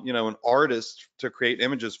 an artist to create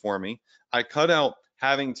images for me. I cut out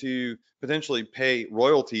having to potentially pay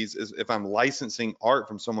royalties as if I'm licensing art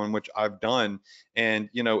from someone, which I've done. And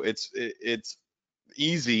it's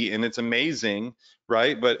easy and it's amazing,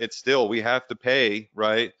 right? But it's still, we have to pay,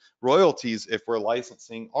 right, royalties if we're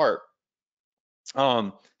licensing art.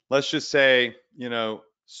 Um, let's just say,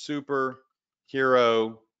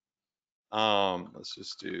 superhero. Let's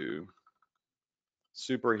just do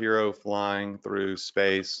superhero flying through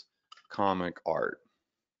space comic art,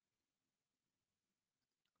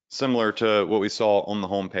 similar to what we saw on the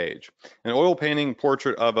home page. An oil painting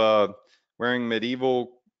portrait of a wearing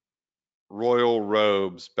medieval royal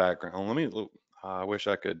robes background. Oh, I wish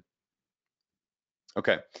I could.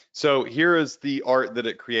 Okay, so here is the art that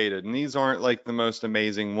it created, and these aren't like the most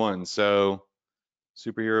amazing ones. So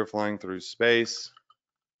superhero flying through space,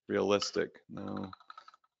 realistic. No,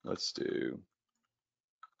 let's do,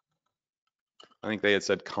 I think they had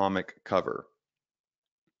said comic cover.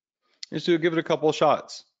 Just to give it a couple of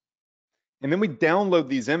shots. And then we download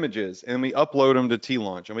these images and we upload them to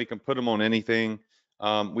T-Launch, and we can put them on anything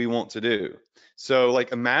we want to do. So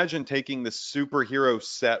like imagine taking the superhero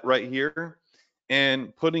set right here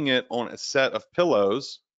and putting it on a set of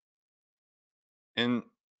pillows in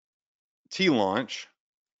T-Launch.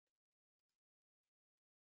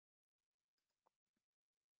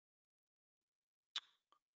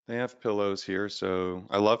 They have pillows here. So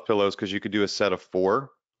I love pillows because you could do a set of 4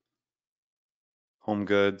 home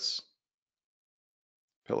goods,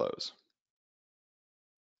 pillows.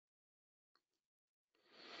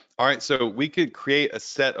 All right, so we could create a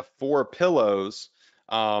set of 4 pillows,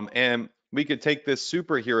 and we could take this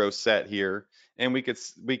superhero set here, and we could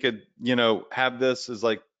have this as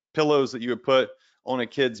like pillows that you would put on a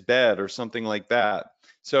kid's bed or something like that.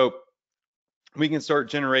 So we can start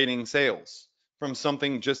generating sales from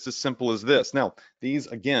something just as simple as this. Now, these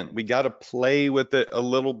again, we got to play with it a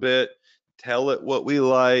little bit, tell it what we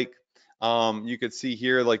like. You could see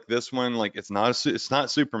here, like this one, like it's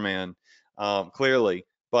not Superman, clearly,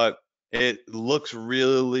 but it looks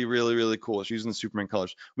really, really, really cool. It's using the Superman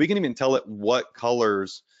colors. We can even tell it what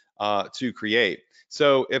colors to create.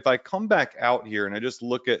 So if I come back out here and I just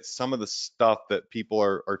look at some of the stuff that people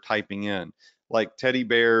are typing in, like teddy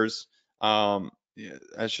bears, yeah,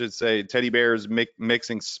 I should say teddy bears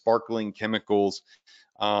mixing sparkling chemicals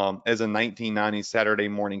as a 1990s Saturday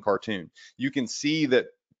morning cartoon. You can see that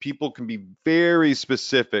people can be very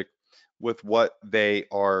specific with what they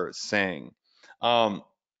are saying. Um,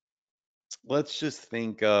 let's just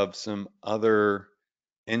think of some other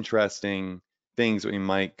interesting things that we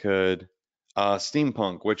might could.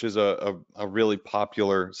 Steampunk, which is a really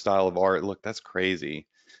popular style of art. Look, that's crazy.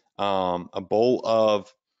 A bowl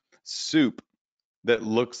of soup that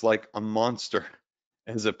looks like a monster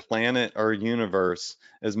as a planet or universe,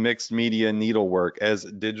 as mixed media needlework, as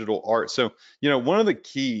digital art. So, one of the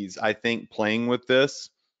keys I think playing with this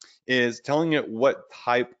is telling it what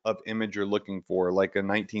type of image you're looking for, like a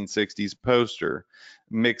 1960s poster,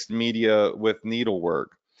 mixed media with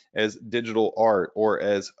needlework, as digital art, or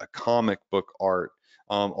as a comic book art,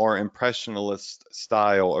 or impressionist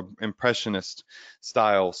style,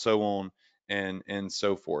 so on and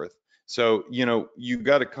so forth. So, you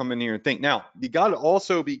got to come in here and think. Now, you got to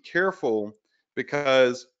also be careful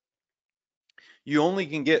because you only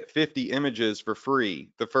can get 50 images for free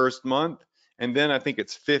the first month, and then I think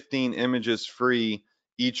it's 15 images free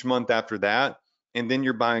each month after that, and then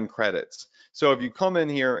you're buying credits. So if you come in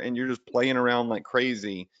here and you're just playing around like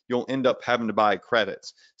crazy, you'll end up having to buy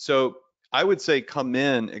credits. So I would say come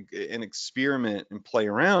in and experiment and play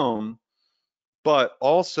around, but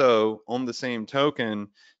also on the same token,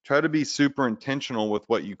 try to be super intentional with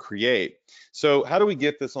what you create. So how do we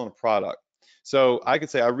get this on a product? So I could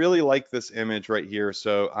say, I really like this image right here,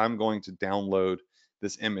 so I'm going to download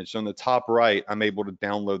this image. So on the top right, I'm able to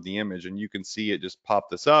download the image, and you can see it just pop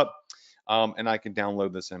this up, and I can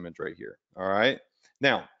download this image right here. All right.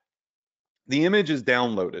 Now, the image is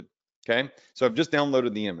downloaded. Okay. So I've just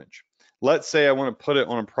downloaded the image. Let's say I want to put it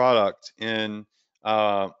on a product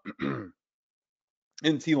uh,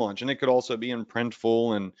 in T-Launch, and it could also be in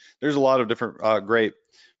Printful, and there's a lot of different great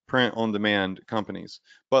print on demand companies.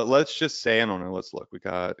 But let's just say, I don't know, let's look. We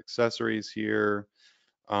got accessories here.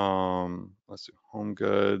 Let's see, home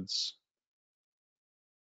goods.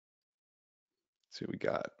 Let's see what we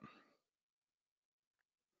got.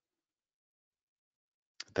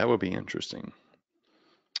 That would be interesting.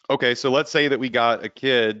 Okay, so let's say that we got a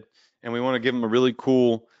kid and we want to give them a really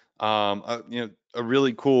cool, a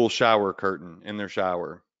really cool shower curtain in their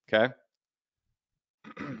shower. Okay.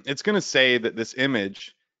 It's going to say that this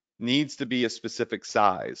image needs to be a specific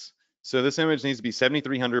size. So this image needs to be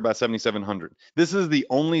 7,300 by 7,700. This is the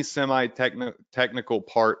only semi-technical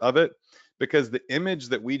part of it, because the image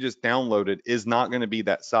that we just downloaded is not going to be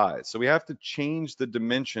that size. So we have to change the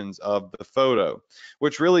dimensions of the photo,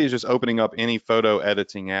 which really is just opening up any photo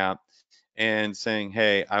editing app and saying,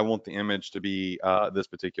 hey, I want the image to be this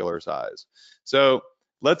particular size. So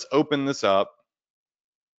let's open this up.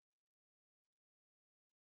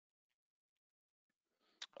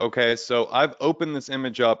 Okay, so I've opened this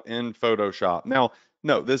image up in Photoshop. Now,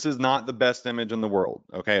 no, this is not the best image in the world.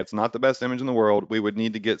 Okay, it's not the best image in the world. We would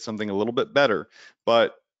need to get something a little bit better,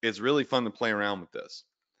 but it's really fun to play around with this.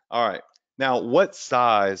 All right, now what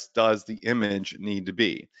size does the image need to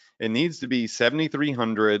be? It needs to be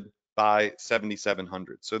 7,300 by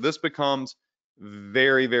 7,700. So this becomes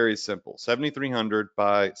very, very simple. 7,300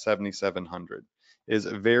 by 7,700 is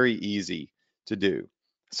very easy to do.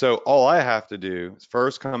 So all I have to do is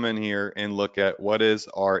first come in here and look at what is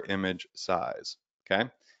our image size, okay?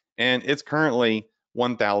 And it's currently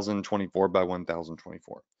 1024 by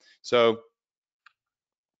 1024. So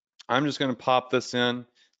I'm just gonna pop this in.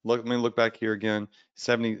 Let me look back here again,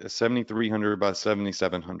 7,300 by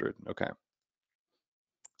 7,700, okay.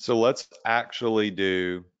 So let's actually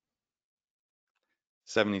do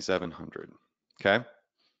 7,700, okay?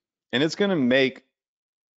 And it's gonna make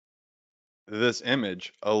this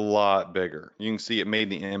image a lot bigger. You can see it made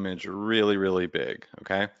the image really, really big,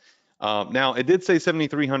 okay? Now, it did say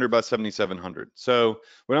 7,300 by 7,700. So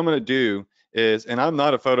what I'm going to do is, and I'm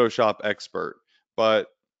not a Photoshop expert, but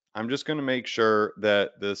I'm just going to make sure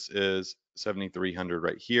that this is 7,300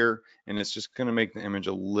 right here, and it's just going to make the image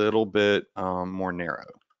a little bit more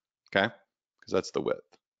narrow, okay? Because that's the width.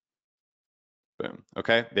 Boom.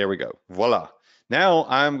 Okay, there we go. Voila. Now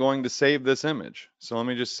I'm going to save this image. So let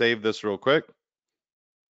me just save this real quick.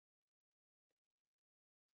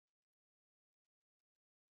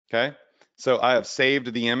 Okay, so I have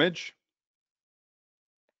saved the image.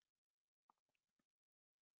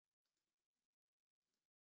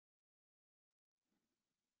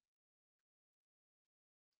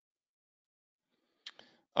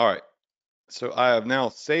 All right, so I have now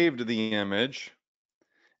saved the image,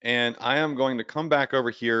 and I am going to come back over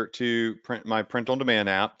here to my print on demand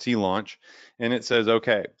app, T-Launch, and it says,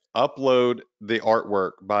 okay, upload the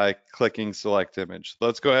artwork by clicking select image.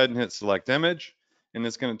 Let's go ahead and hit select image, and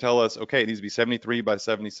it's going to tell us, okay, it needs to be 73 by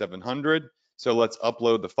 7700. So let's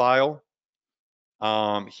upload the file.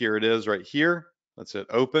 Here it is right here. Let's hit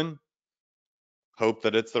open. Hope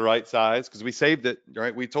that it's the right size because we saved it,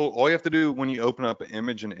 right? We told all you have to do when you open up an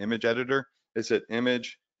image in an image editor is hit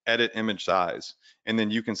image, edit image size. And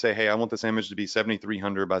then you can say, hey, I want this image to be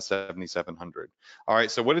 7300 by 7700. All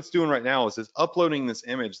right, so what it's doing right now is it's uploading this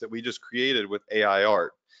image that we just created with AI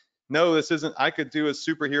art. No, this isn't, I could do a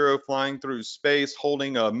superhero flying through space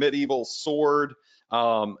holding a medieval sword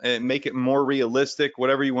and make it more realistic,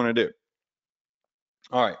 whatever you want to do.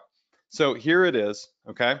 All right, so here it is,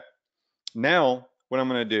 okay? Now, what I'm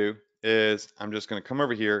going to do is I'm just going to come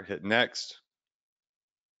over here, hit next.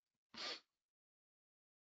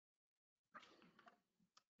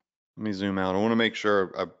 Let me zoom out. I want to make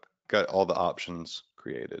sure I've got all the options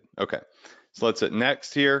created. Okay, so let's hit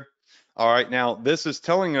next here. All right, now this is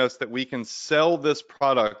telling us that we can sell this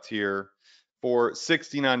product here for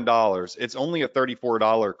 $69. It's only a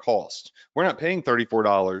 $34 cost. We're not paying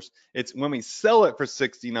 $34. It's when we sell it for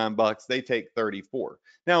 69 bucks, they take 34.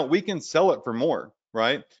 Now we can sell it for more,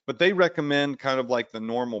 right? But they recommend kind of like the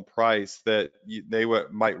normal price that they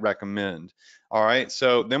might recommend. All right,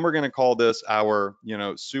 so then we're going to call this our,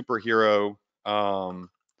 superhero,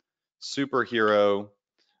 superhero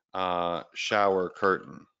shower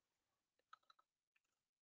curtain.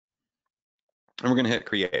 And we're going to hit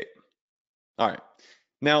create. All right.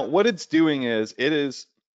 Now, what it's doing is it is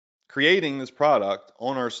creating this product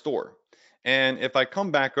on our store. And if I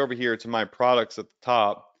come back over here to my products at the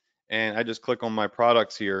top and I just click on my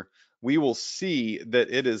products here, we will see that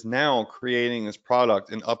it is now creating this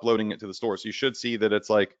product and uploading it to the store. So you should see that it's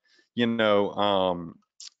like,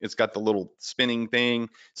 it's got the little spinning thing.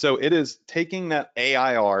 So it is taking that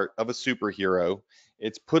AI art of a superhero,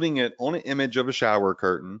 it's putting it on an image of a shower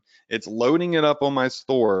curtain, it's loading it up on my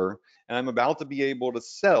store, and I'm about to be able to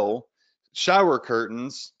sell shower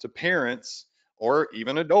curtains to parents or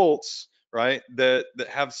even adults, right? That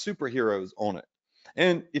have superheroes on it.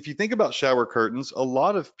 And if you think about shower curtains, a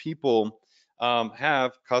lot of people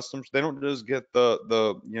have customs. They don't just get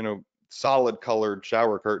the solid colored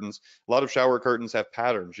shower curtains. A lot of shower curtains have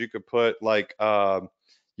patterns. You could put like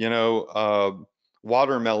you know uh,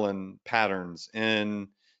 watermelon patterns in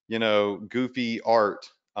goofy art,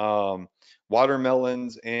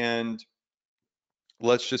 watermelons and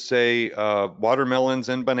let's just say watermelons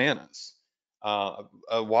and bananas, a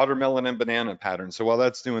watermelon and banana pattern. So while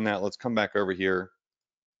that's doing that, let's come back over here.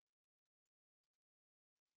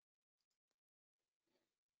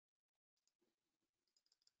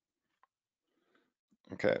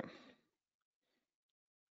 Okay,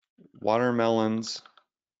 watermelons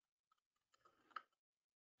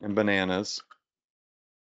and bananas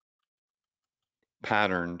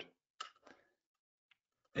patterned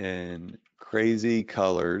in crazy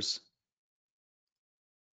colors.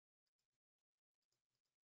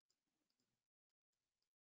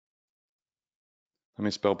 Let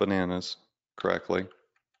me spell bananas correctly.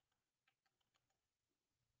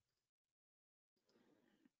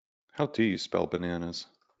 How do you spell bananas?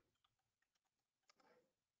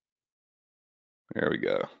 There we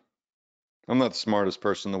go. I'm not the smartest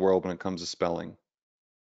person in the world when it comes to spelling.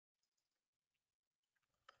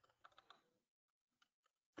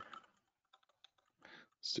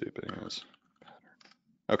 Stupid bananas.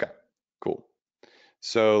 Okay, cool.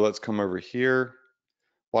 So let's come over here.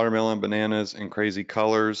 Watermelon, bananas, and crazy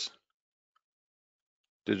colors.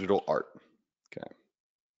 Digital art. Okay.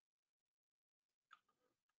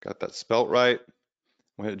 Got that spelt right.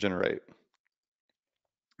 We'll hit generate.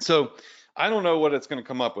 So I don't know what it's going to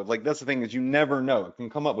come up with. Like that's the thing is you never know. It can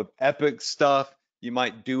come up with epic stuff. You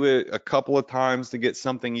might do it a couple of times to get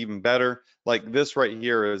something even better. Like this right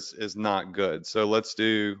here is not good. So let's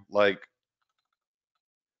do like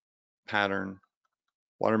pattern,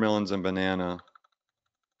 watermelons and banana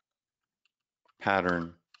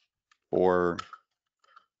pattern, or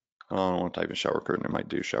I don't want to type in shower curtain. I might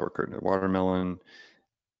do shower curtain, watermelon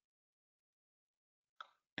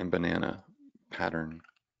and banana pattern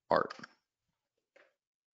art.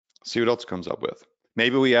 See what else comes up with.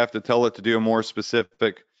 Maybe we have to tell it to do a more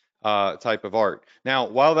specific type of art. Now,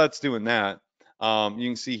 while that's doing that, you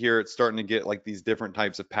can see here it's starting to get like these different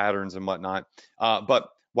types of patterns and whatnot. But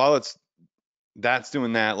while that's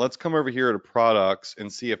doing that, let's come over here to products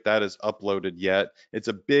and see if that is uploaded yet. It's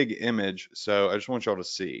a big image, so I just want y'all to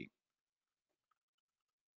see.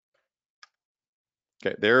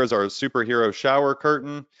 Okay, there is our superhero shower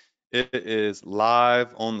curtain. It is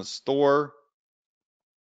live on the store,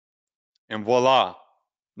 and voila.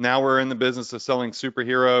 Now we're in the business of selling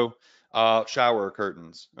superhero shower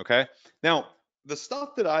curtains. Okay. Now, the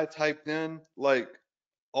stuff that I typed in, like,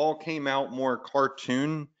 all came out more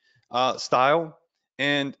cartoon style,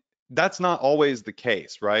 and that's not always the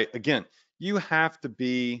case, right? Again, you have to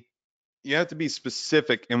be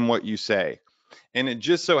specific in what you say. And it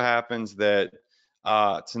just so happens that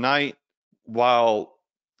tonight, while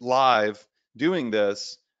live doing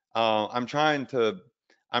this, I'm trying to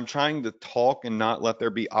talk and not let there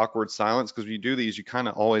be awkward silence, because when you do these, you kind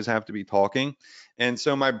of always have to be talking. And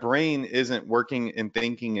so my brain isn't working and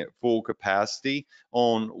thinking at full capacity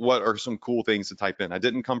on what are some cool things to type in. I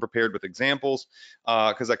didn't come prepared with examples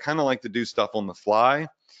because I kind of like to do stuff on the fly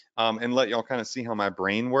and let y'all kind of see how my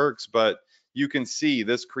brain works. But you can see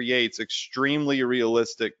this creates extremely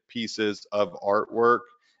realistic pieces of artwork,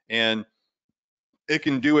 and it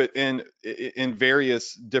can do it in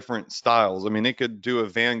various different styles. I mean, it could do a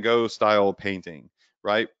Van Gogh style painting,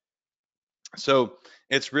 right? So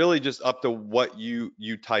it's really just up to what you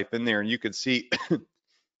type in there, and you can see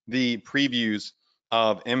the previews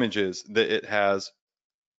of images that it has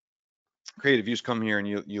creative. You just come here and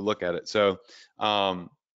you look at it. So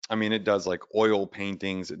I mean, it does like oil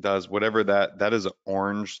paintings. It does whatever that is. An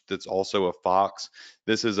orange that's also a fox.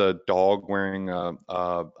 This is a dog wearing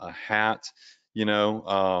a hat, you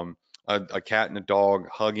know, a cat and a dog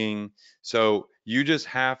hugging. So you just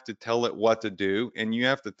have to tell it what to do, and you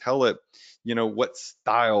have to tell it, you know, what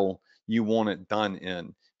style you want it done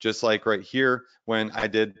in. Just like right here when I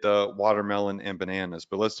did the watermelon and bananas.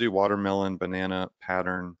 But let's do watermelon banana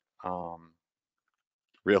pattern.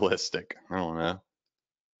 Realistic. I don't know.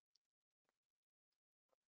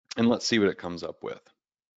 And let's see what it comes up with.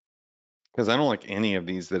 Because I don't like any of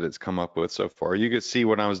these that it's come up with so far. You could see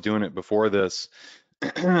when I was doing it before this.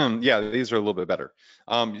 Yeah, these are a little bit better.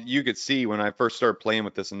 You could see when I first started playing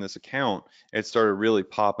with this in this account, it started really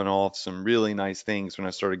popping off some really nice things when I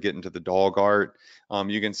started getting to the dog art.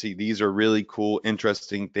 You can see these are really cool,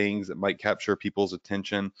 interesting things that might capture people's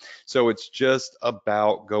attention. So it's just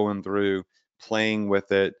about going through, playing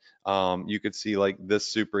with it. You could see like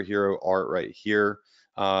this superhero art right here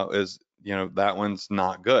is, you know, that one's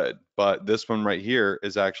not good, but this one right here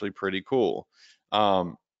is actually pretty cool.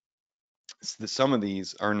 Um, some of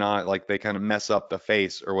these are not, like, they kind of mess up the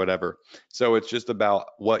face or whatever. So it's just about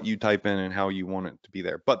what you type in and how you want it to be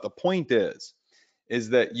there. But the point is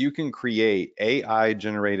that you can create AI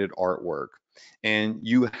generated artwork, and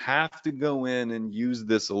you have to go in and use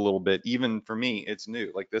this a little bit. Even for me, it's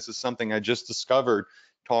new. Like, this is something I just discovered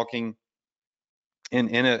talking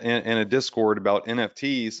in a Discord about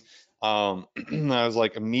NFTs. I was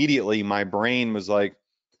like, immediately my brain was like,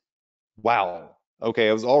 wow, okay,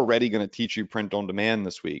 I was already going to teach you print on demand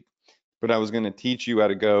this week, but I was going to teach you how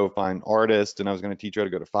to go find artists, and I was going to teach you how to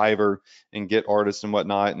go to Fiverr and get artists and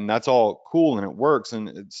whatnot. And that's all cool and it works and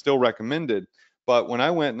it's still recommended. But when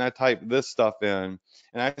I went and I typed this stuff in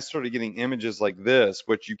and I started getting images like this,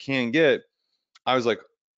 which you can get, I was like,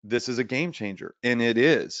 this is a game changer. And it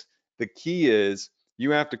is. The key is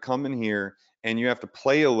you have to come in here and you have to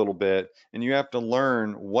play a little bit, and you have to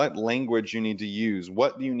learn what language you need to use.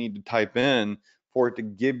 What do you need to type in for it to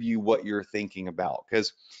give you what you're thinking about?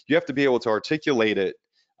 Because you have to be able to articulate it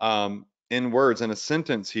in words, in a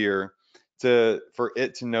sentence here, for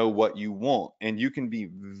it to know what you want. And you can be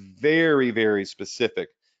very, very specific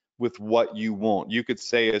with what you want. You could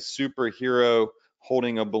say a superhero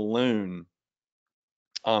holding a balloon.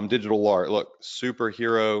 Digital art. Look,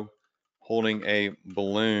 superhero holding a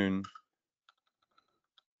balloon.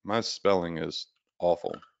 My spelling is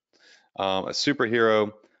awful. A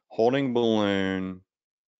superhero holding balloon.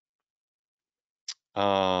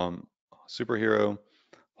 Um, Superhero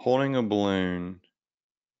holding a balloon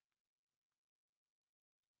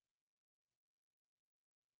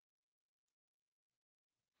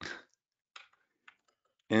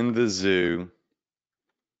in the zoo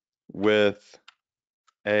with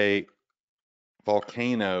a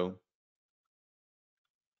volcano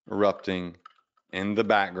erupting in the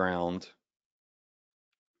background.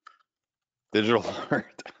 Digital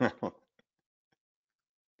art. I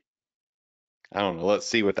don't know. Let's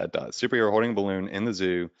see what that does. Superhero holding a balloon in the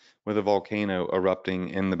zoo with a volcano erupting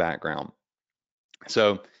in the background.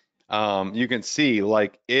 So you can see,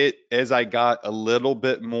 like, it, as I got a little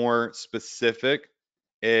bit more specific,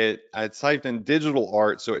 I typed in digital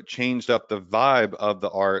art, so it changed up the vibe of the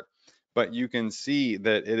art. But you can see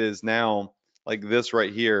that it is now like this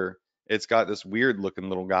right here it's got this weird looking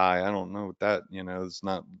little guy. I don't know what that, it's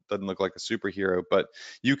not, doesn't look like a superhero, but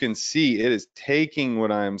you can see it is taking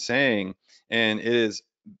what I'm saying and it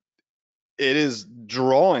is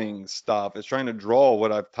drawing stuff. It's trying to draw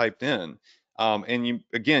what I've typed in. And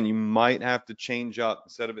you might have to change up,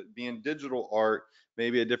 instead of it being digital art,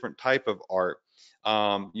 maybe a different type of art.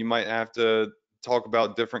 You might have to talk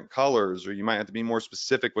about different colors, or you might have to be more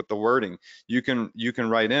specific with the wording. You can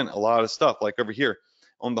write in a lot of stuff, like over here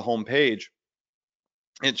on the home page.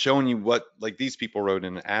 It's showing you what, like, these people wrote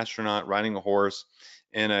in: an astronaut riding a horse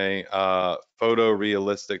in a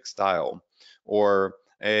photorealistic style, or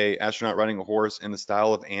a astronaut riding a horse in the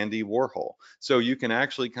style of Andy Warhol. So you can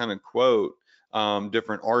actually kind of quote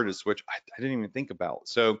different artists, which I didn't even think about.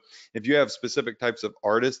 So if you have specific types of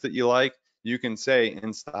artists that you like, you can say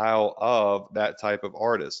in style of that type of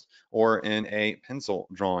artist, or in a pencil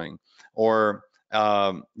drawing, or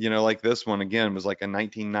like this one again was like a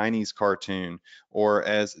 1990s cartoon, or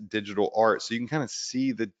as digital art. So you can kind of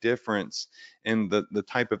see the difference in the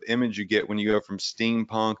type of image you get when you go from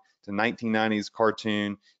steampunk to 1990s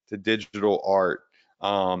cartoon to digital art.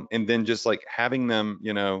 And then just like having them,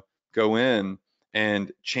 go in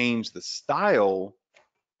and change the style.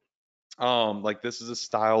 Like this is a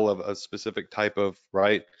style of a specific type of,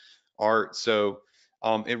 right, art. So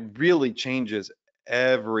it really changes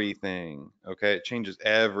everything. Okay, it changes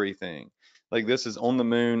everything. Like this is on the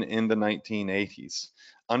moon in the 1980s,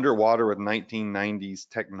 underwater with 1990s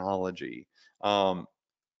technology. Um,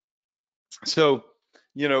 so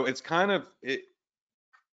it's kind of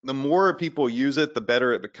the more people use it, the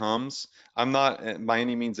better it becomes. I'm not by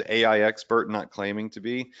any means an AI expert, not claiming to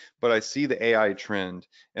be, but I see the AI trend,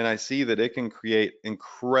 and I see that it can create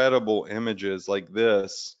incredible images like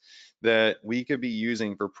this that we could be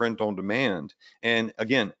using for print on demand. And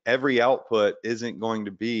again, every output isn't going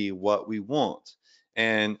to be what we want.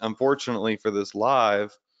 And unfortunately for this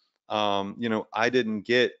live, I didn't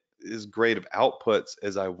get as great of outputs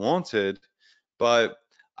as I wanted, but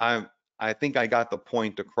I I think I got the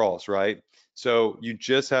point across, right? So you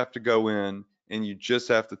just have to go in and you just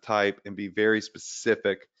have to type and be very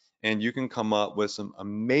specific, and you can come up with some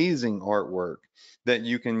amazing artwork that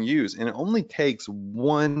you can use. And it only takes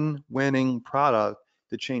one winning product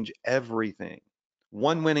to change everything.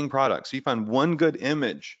 One winning product. So you find one good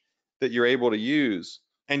image that you're able to use,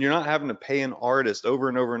 and you're not having to pay an artist over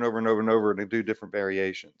and over and over and over and over to do different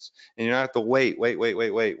variations. And you don't have to wait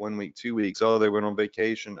 1 week, 2 weeks. Oh, they went on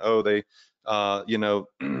vacation. Oh, they,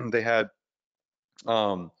 they had,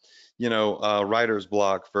 writer's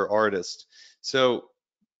block for artists. So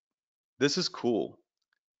this is cool.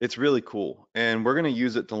 It's really cool. And we're going to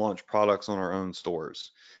use it to launch products on our own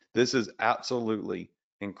stores. This is absolutely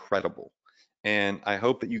incredible. And I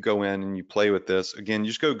hope that you go in and you play with this. Again,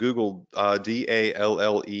 you just go Google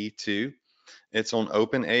DALLE2. It's on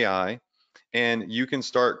OpenAI, and you can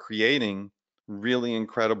start creating really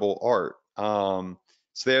incredible art.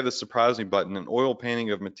 So they have the surprise me button: an oil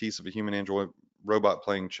painting of Matisse of a human android robot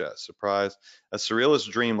playing chess. Surprise. A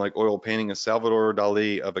surrealist dream like oil painting of Salvador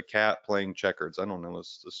Dali of a cat playing checkers. I don't know.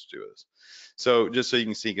 Let's do this. So just so you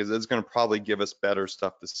can see, because it's going to probably give us better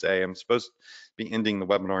stuff to say. I'm supposed to be ending the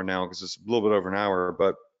webinar now because it's a little bit over an hour,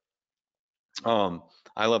 but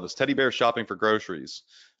I love this. Teddy bear shopping for groceries.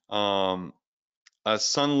 Um, a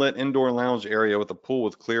sunlit indoor lounge area with a pool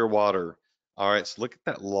with clear water. All right, so look at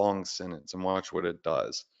that long sentence and watch what it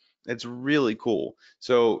does. It's really cool.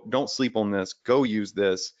 So don't sleep on this. Go use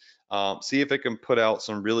this. See if it can put out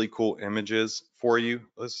some really cool images for you.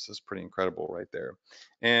 This is pretty incredible right there.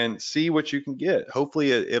 And see what you can get.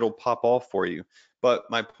 Hopefully it'll pop off for you. But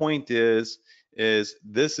my point is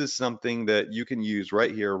this is something that you can use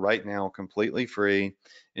right here, right now, completely free,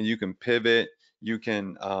 and you can pivot, you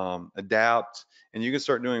can adapt, and you can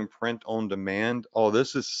start doing print on demand. Oh,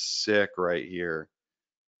 this is sick right here.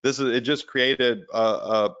 It just created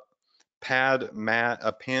a panda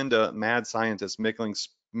mad scientist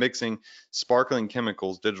mixing sparkling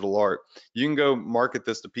chemicals, digital art. You can go market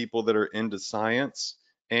this to people that are into science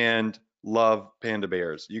and love panda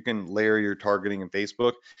bears. You can layer your targeting in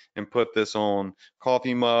Facebook and put this on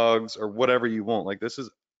coffee mugs or whatever you want. Like, this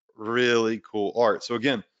is really cool art. So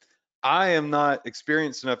again, I am not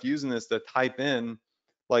experienced enough using this to type in,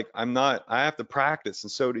 like, I have to practice,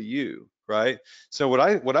 and so do you, right? So what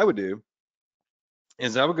I would do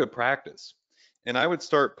is I would go practice, and I would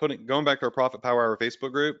start going back to our Profit Power Hour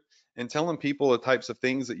Facebook group and telling people the types of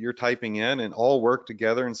things that you're typing in, and all work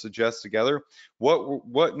together and suggest together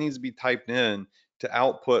what needs to be typed in to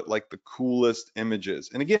output like the coolest images.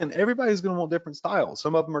 And again, everybody's going to want different styles.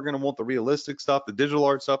 Some of them are going to want the realistic stuff, the digital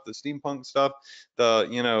art stuff, the steampunk stuff, the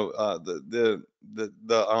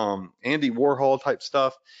Andy Warhol type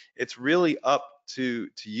stuff. It's really up to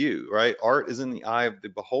you, right? Art is in the eye of the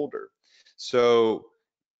beholder. So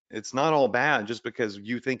it's not all bad just because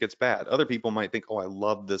you think it's bad. Other people might think, oh, I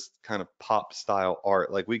love this kind of pop style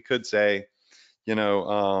art. Like we could say, you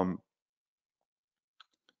know,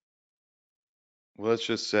 let's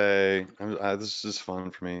just say, this is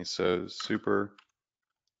fun for me. So superhero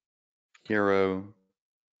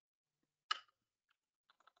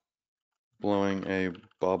blowing a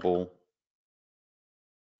bubble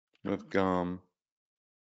with gum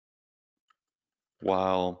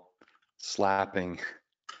while slapping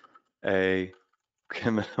a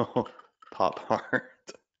criminal pop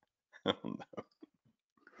art.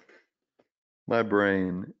 My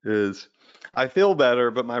brain is, I feel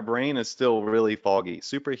better, but my brain is still really foggy.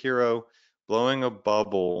 Superhero blowing a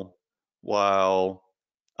bubble while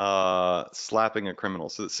slapping a criminal.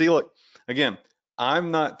 So see, look, again,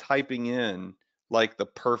 I'm not typing in like the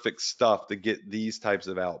perfect stuff to get these types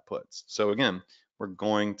of outputs. So again, we're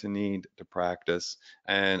going to need to practice,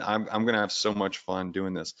 and I'm going to have so much fun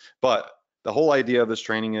doing this. But the whole idea of this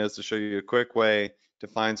training is to show you a quick way to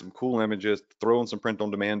find some cool images, throw in some print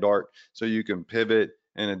on demand art so you can pivot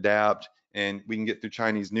and adapt, and we can get through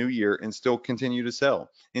Chinese New Year and still continue to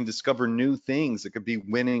sell and discover new things that could be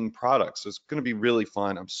winning products. So it's going to be really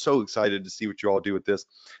fun. I'm so excited to see what you all do with this.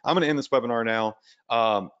 I'm going to end this webinar now.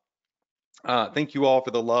 Thank you all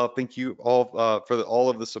for the love. Thank you all for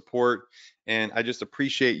all of the support. And I just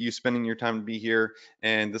appreciate you spending your time to be here.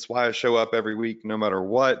 And that's why I show up every week, no matter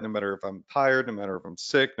what, no matter if I'm tired, no matter if I'm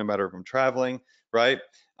sick, no matter if I'm traveling, right?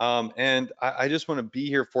 And I just want to be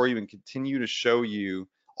here for you and continue to show you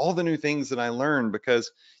all the new things that I learned,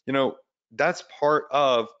 because, you know, that's part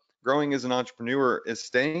of growing as an entrepreneur, is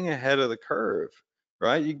staying ahead of the curve,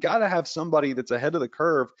 right? You got to have somebody that's ahead of the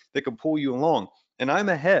curve that can pull you along. And I'm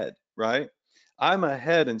ahead, right? I'm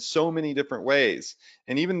ahead in so many different ways.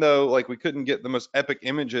 And even though like we couldn't get the most epic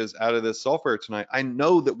images out of this software tonight, I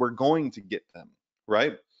know that we're going to get them,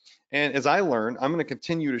 right? And as I learn, I'm going to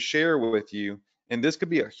continue to share with you, and this could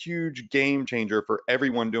be a huge game changer for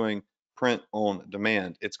everyone doing print on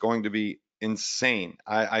demand. It's going to be insane.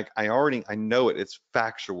 I already, I know it, it's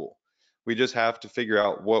factual. We just have to figure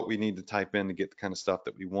out what we need to type in to get the kind of stuff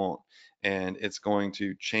that we want. And it's going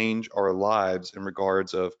to change our lives in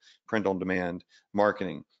regards of print on demand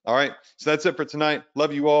marketing. All right, so that's it for tonight.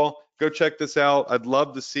 Love you all. Go check this out. I'd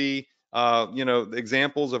love to see the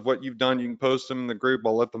examples of what you've done. You can post them in the group.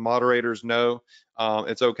 I'll let the moderators know.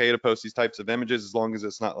 It's okay to post these types of images as long as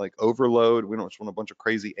it's not like overload. We don't just want a bunch of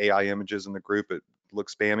crazy AI images in the group. It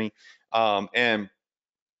looks spammy. And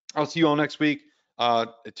I'll see you all next week,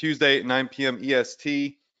 Tuesday at 9 p.m.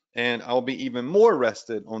 EST. And I'll be even more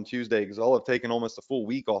rested on Tuesday because I'll have taken almost a full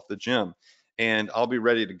week off the gym. And I'll be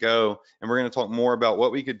ready to go. And we're going to talk more about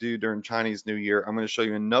what we could do during Chinese New Year. I'm going to show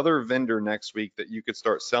you another vendor next week that you could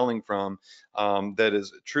start selling from, that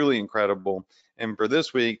is truly incredible. And for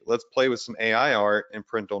this week, let's play with some AI art and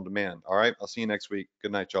print on demand. All right, I'll see you next week.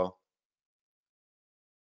 Good night, y'all.